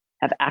to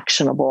have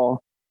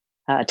actionable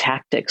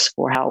tactics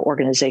for how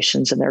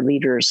organizations and their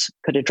leaders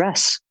could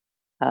address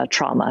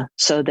trauma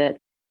so that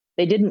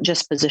they didn't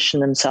just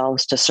position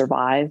themselves to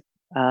survive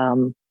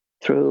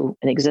through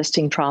an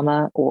existing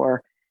trauma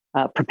or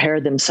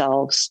prepare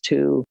themselves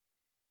to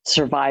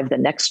survive the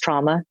next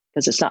trauma,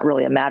 because it's not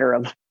really a matter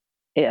of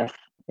if,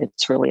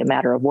 it's really a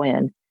matter of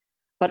when.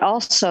 But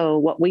also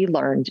what we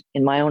learned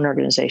in my own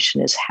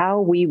organization is how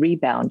we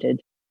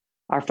rebounded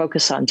our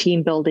focus on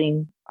team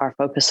building, our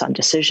focus on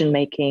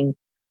decision-making,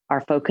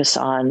 our focus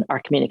on our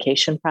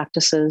communication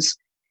practices.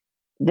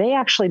 They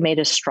actually made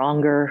us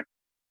stronger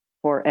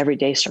for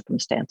everyday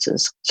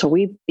circumstances. So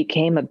we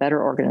became a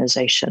better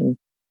organization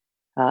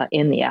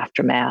in the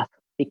aftermath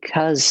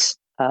because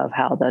of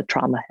how the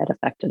trauma had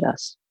affected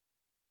us.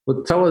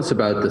 Well, tell us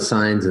about the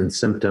signs and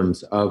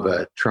symptoms of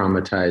a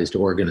traumatized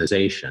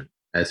organization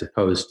as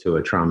opposed to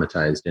a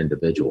traumatized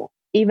individual.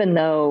 Even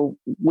though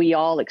we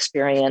all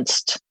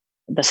experienced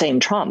the same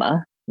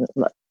trauma,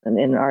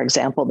 in our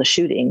example, the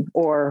shooting,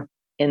 or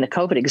in the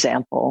COVID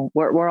example,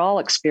 we're all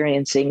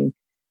experiencing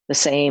the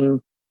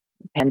same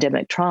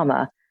pandemic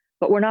trauma,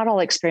 but we're not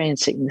all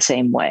experiencing the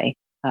same way.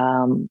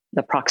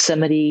 The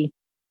proximity,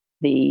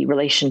 the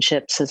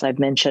relationships, as I've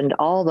mentioned,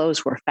 all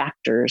those were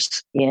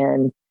factors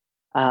in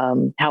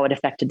how it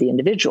affected the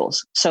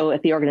individuals. So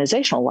at the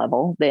organizational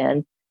level,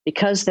 then,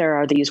 because there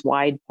are these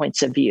wide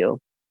points of view,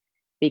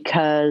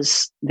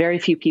 because very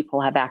few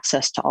people have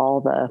access to all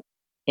the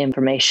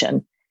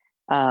information,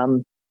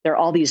 there are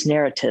all these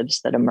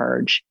narratives that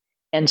emerge.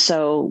 And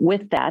so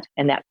with that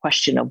and that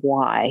question of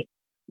why,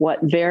 what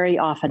very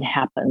often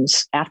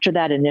happens after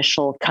that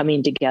initial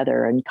coming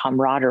together and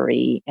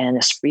camaraderie and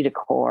esprit de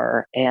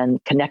corps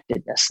and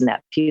connectedness and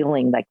that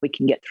feeling like we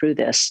can get through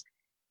this,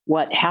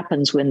 what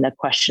happens when the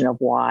question of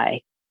why,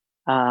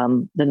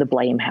 then the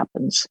blame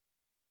happens,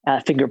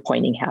 finger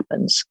pointing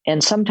happens.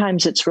 And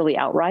sometimes it's really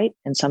outright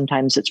and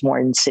sometimes it's more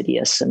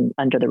insidious and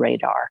under the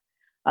radar.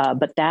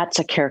 But that's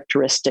a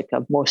characteristic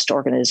of most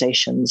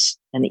organizations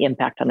and the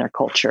impact on their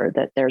culture,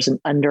 that there's an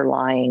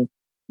underlying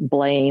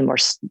blame or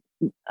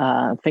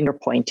finger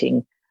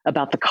pointing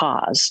about the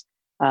cause.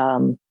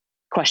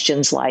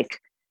 Questions like,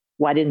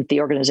 why didn't the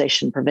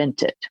organization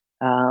prevent it?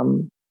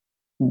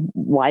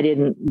 Why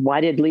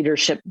did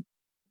leadership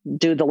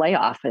do the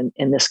layoff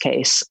in this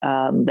case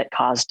that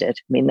caused it?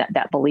 I mean,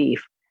 that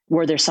belief.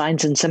 Were there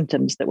signs and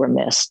symptoms that were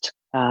missed?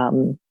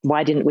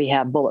 Why didn't we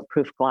have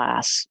bulletproof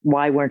glass?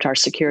 Why weren't our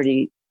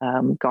security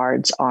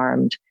guards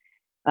armed?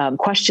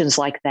 Questions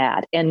like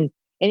that. And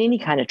in any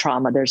kind of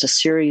trauma, there's a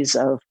series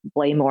of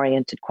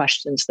blame-oriented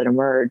questions that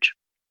emerge.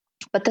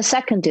 But the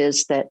second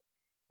is that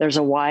there's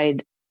a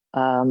wide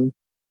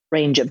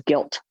range of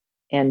guilt,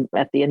 and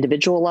at the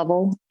individual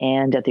level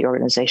and at the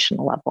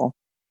organizational level.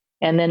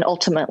 And then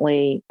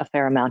ultimately a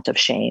fair amount of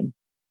shame.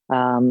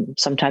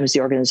 Sometimes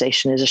the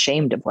organization is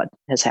ashamed of what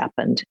has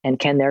happened. And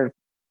can there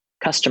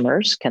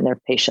customers? Can their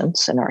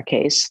patients, in our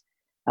case,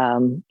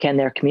 can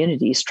their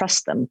communities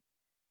trust them?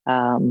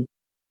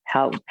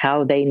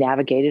 How they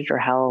navigated or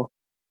how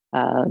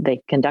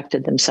they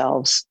conducted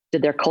themselves?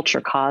 Did their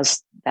culture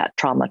cause that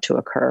trauma to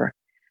occur?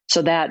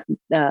 So that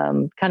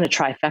kind of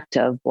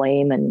trifecta of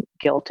blame and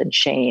guilt and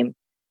shame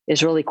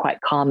is really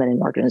quite common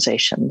in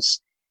organizations.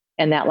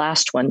 And that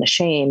last one, the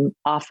shame,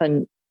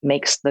 often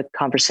makes the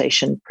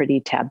conversation pretty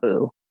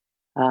taboo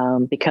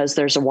because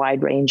there's a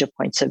wide range of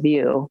points of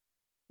view.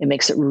 It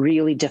makes it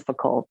really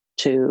difficult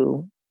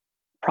to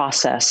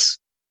process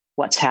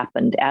what's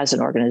happened as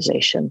an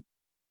organization.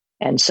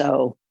 And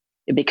so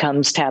it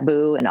becomes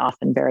taboo and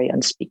often very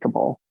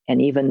unspeakable.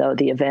 And even though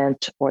the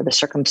event or the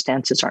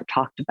circumstances aren't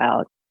talked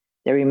about,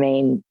 they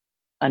remain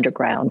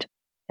underground.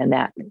 And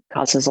that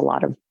causes a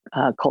lot of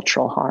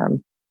cultural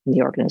harm in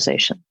the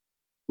organization.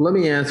 Let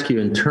me ask you,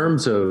 in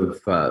terms of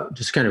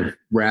just kind of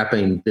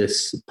wrapping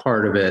this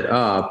part of it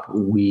up,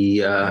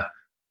 we've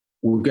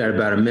got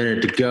about a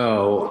minute to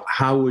go.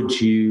 How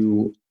would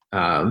you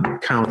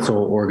counsel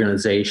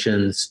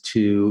organizations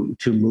to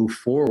move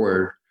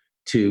forward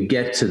to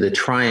get to the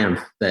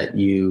triumph that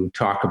you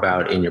talk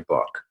about in your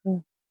book?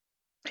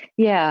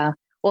 Yeah.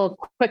 Well,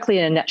 quickly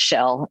in a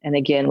nutshell, and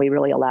again, we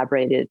really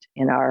elaborated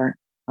in our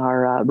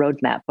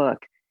roadmap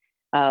book.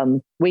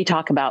 We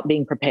talk about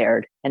being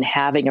prepared and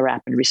having a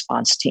rapid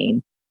response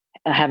team,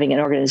 having an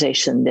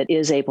organization that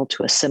is able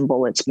to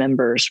assemble its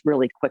members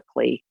really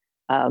quickly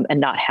and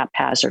not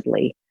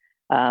haphazardly.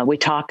 We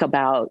talk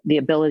about the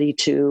ability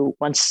to,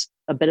 once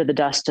a bit of the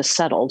dust has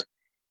settled,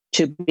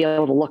 to be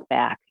able to look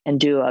back and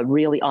do a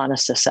really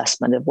honest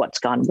assessment of what's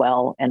gone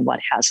well and what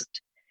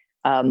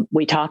hasn't.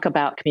 We talk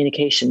about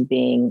communication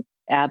being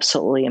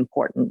absolutely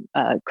important,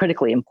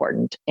 critically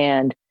important,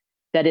 and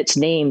that it's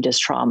named as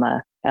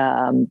trauma,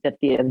 that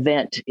the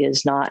event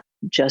is not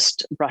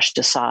just brushed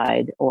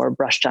aside or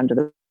brushed under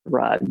the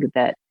rug,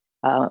 that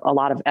a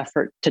lot of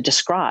effort to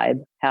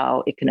describe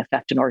how it can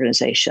affect an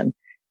organization,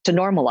 to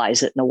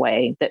normalize it in a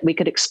way that we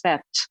could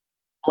expect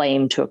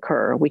blame to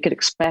occur. We could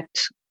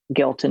expect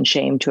guilt and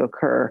shame to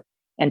occur.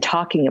 And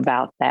talking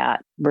about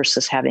that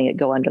versus having it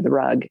go under the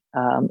rug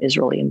is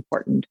really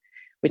important.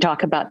 We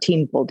talk about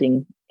team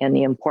building and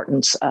the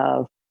importance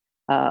of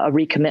a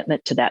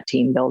recommitment to that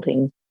team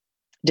building.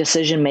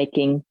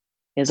 Decision-making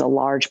is a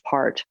large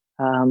part.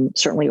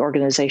 Certainly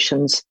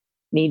organizations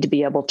need to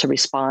be able to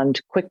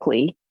respond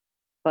quickly,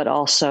 but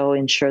also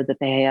ensure that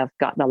they have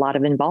gotten a lot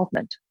of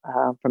involvement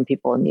from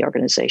people in the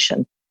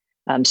organization.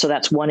 So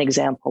that's one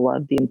example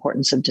of the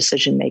importance of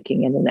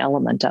decision-making and an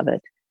element of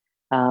it.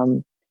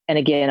 And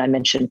again, I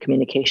mentioned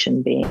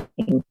communication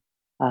being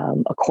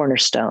a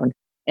cornerstone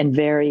and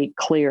very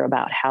clear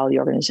about how the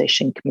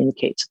organization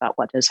communicates about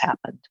what has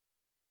happened.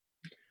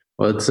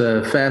 Well, it's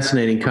a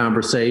fascinating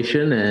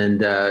conversation,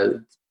 and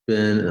it's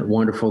been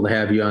wonderful to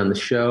have you on the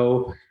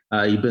show.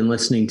 You've been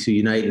listening to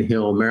Unite and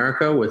Heal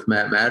America with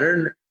Matt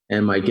Matern,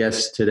 and my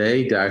guest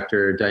today,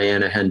 Dr.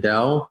 Diana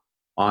Hendel,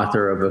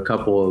 author of a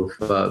couple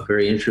of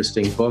very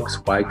interesting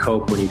books, Why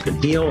Cope When You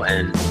Can Heal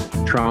and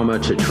Trauma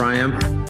to Triumph.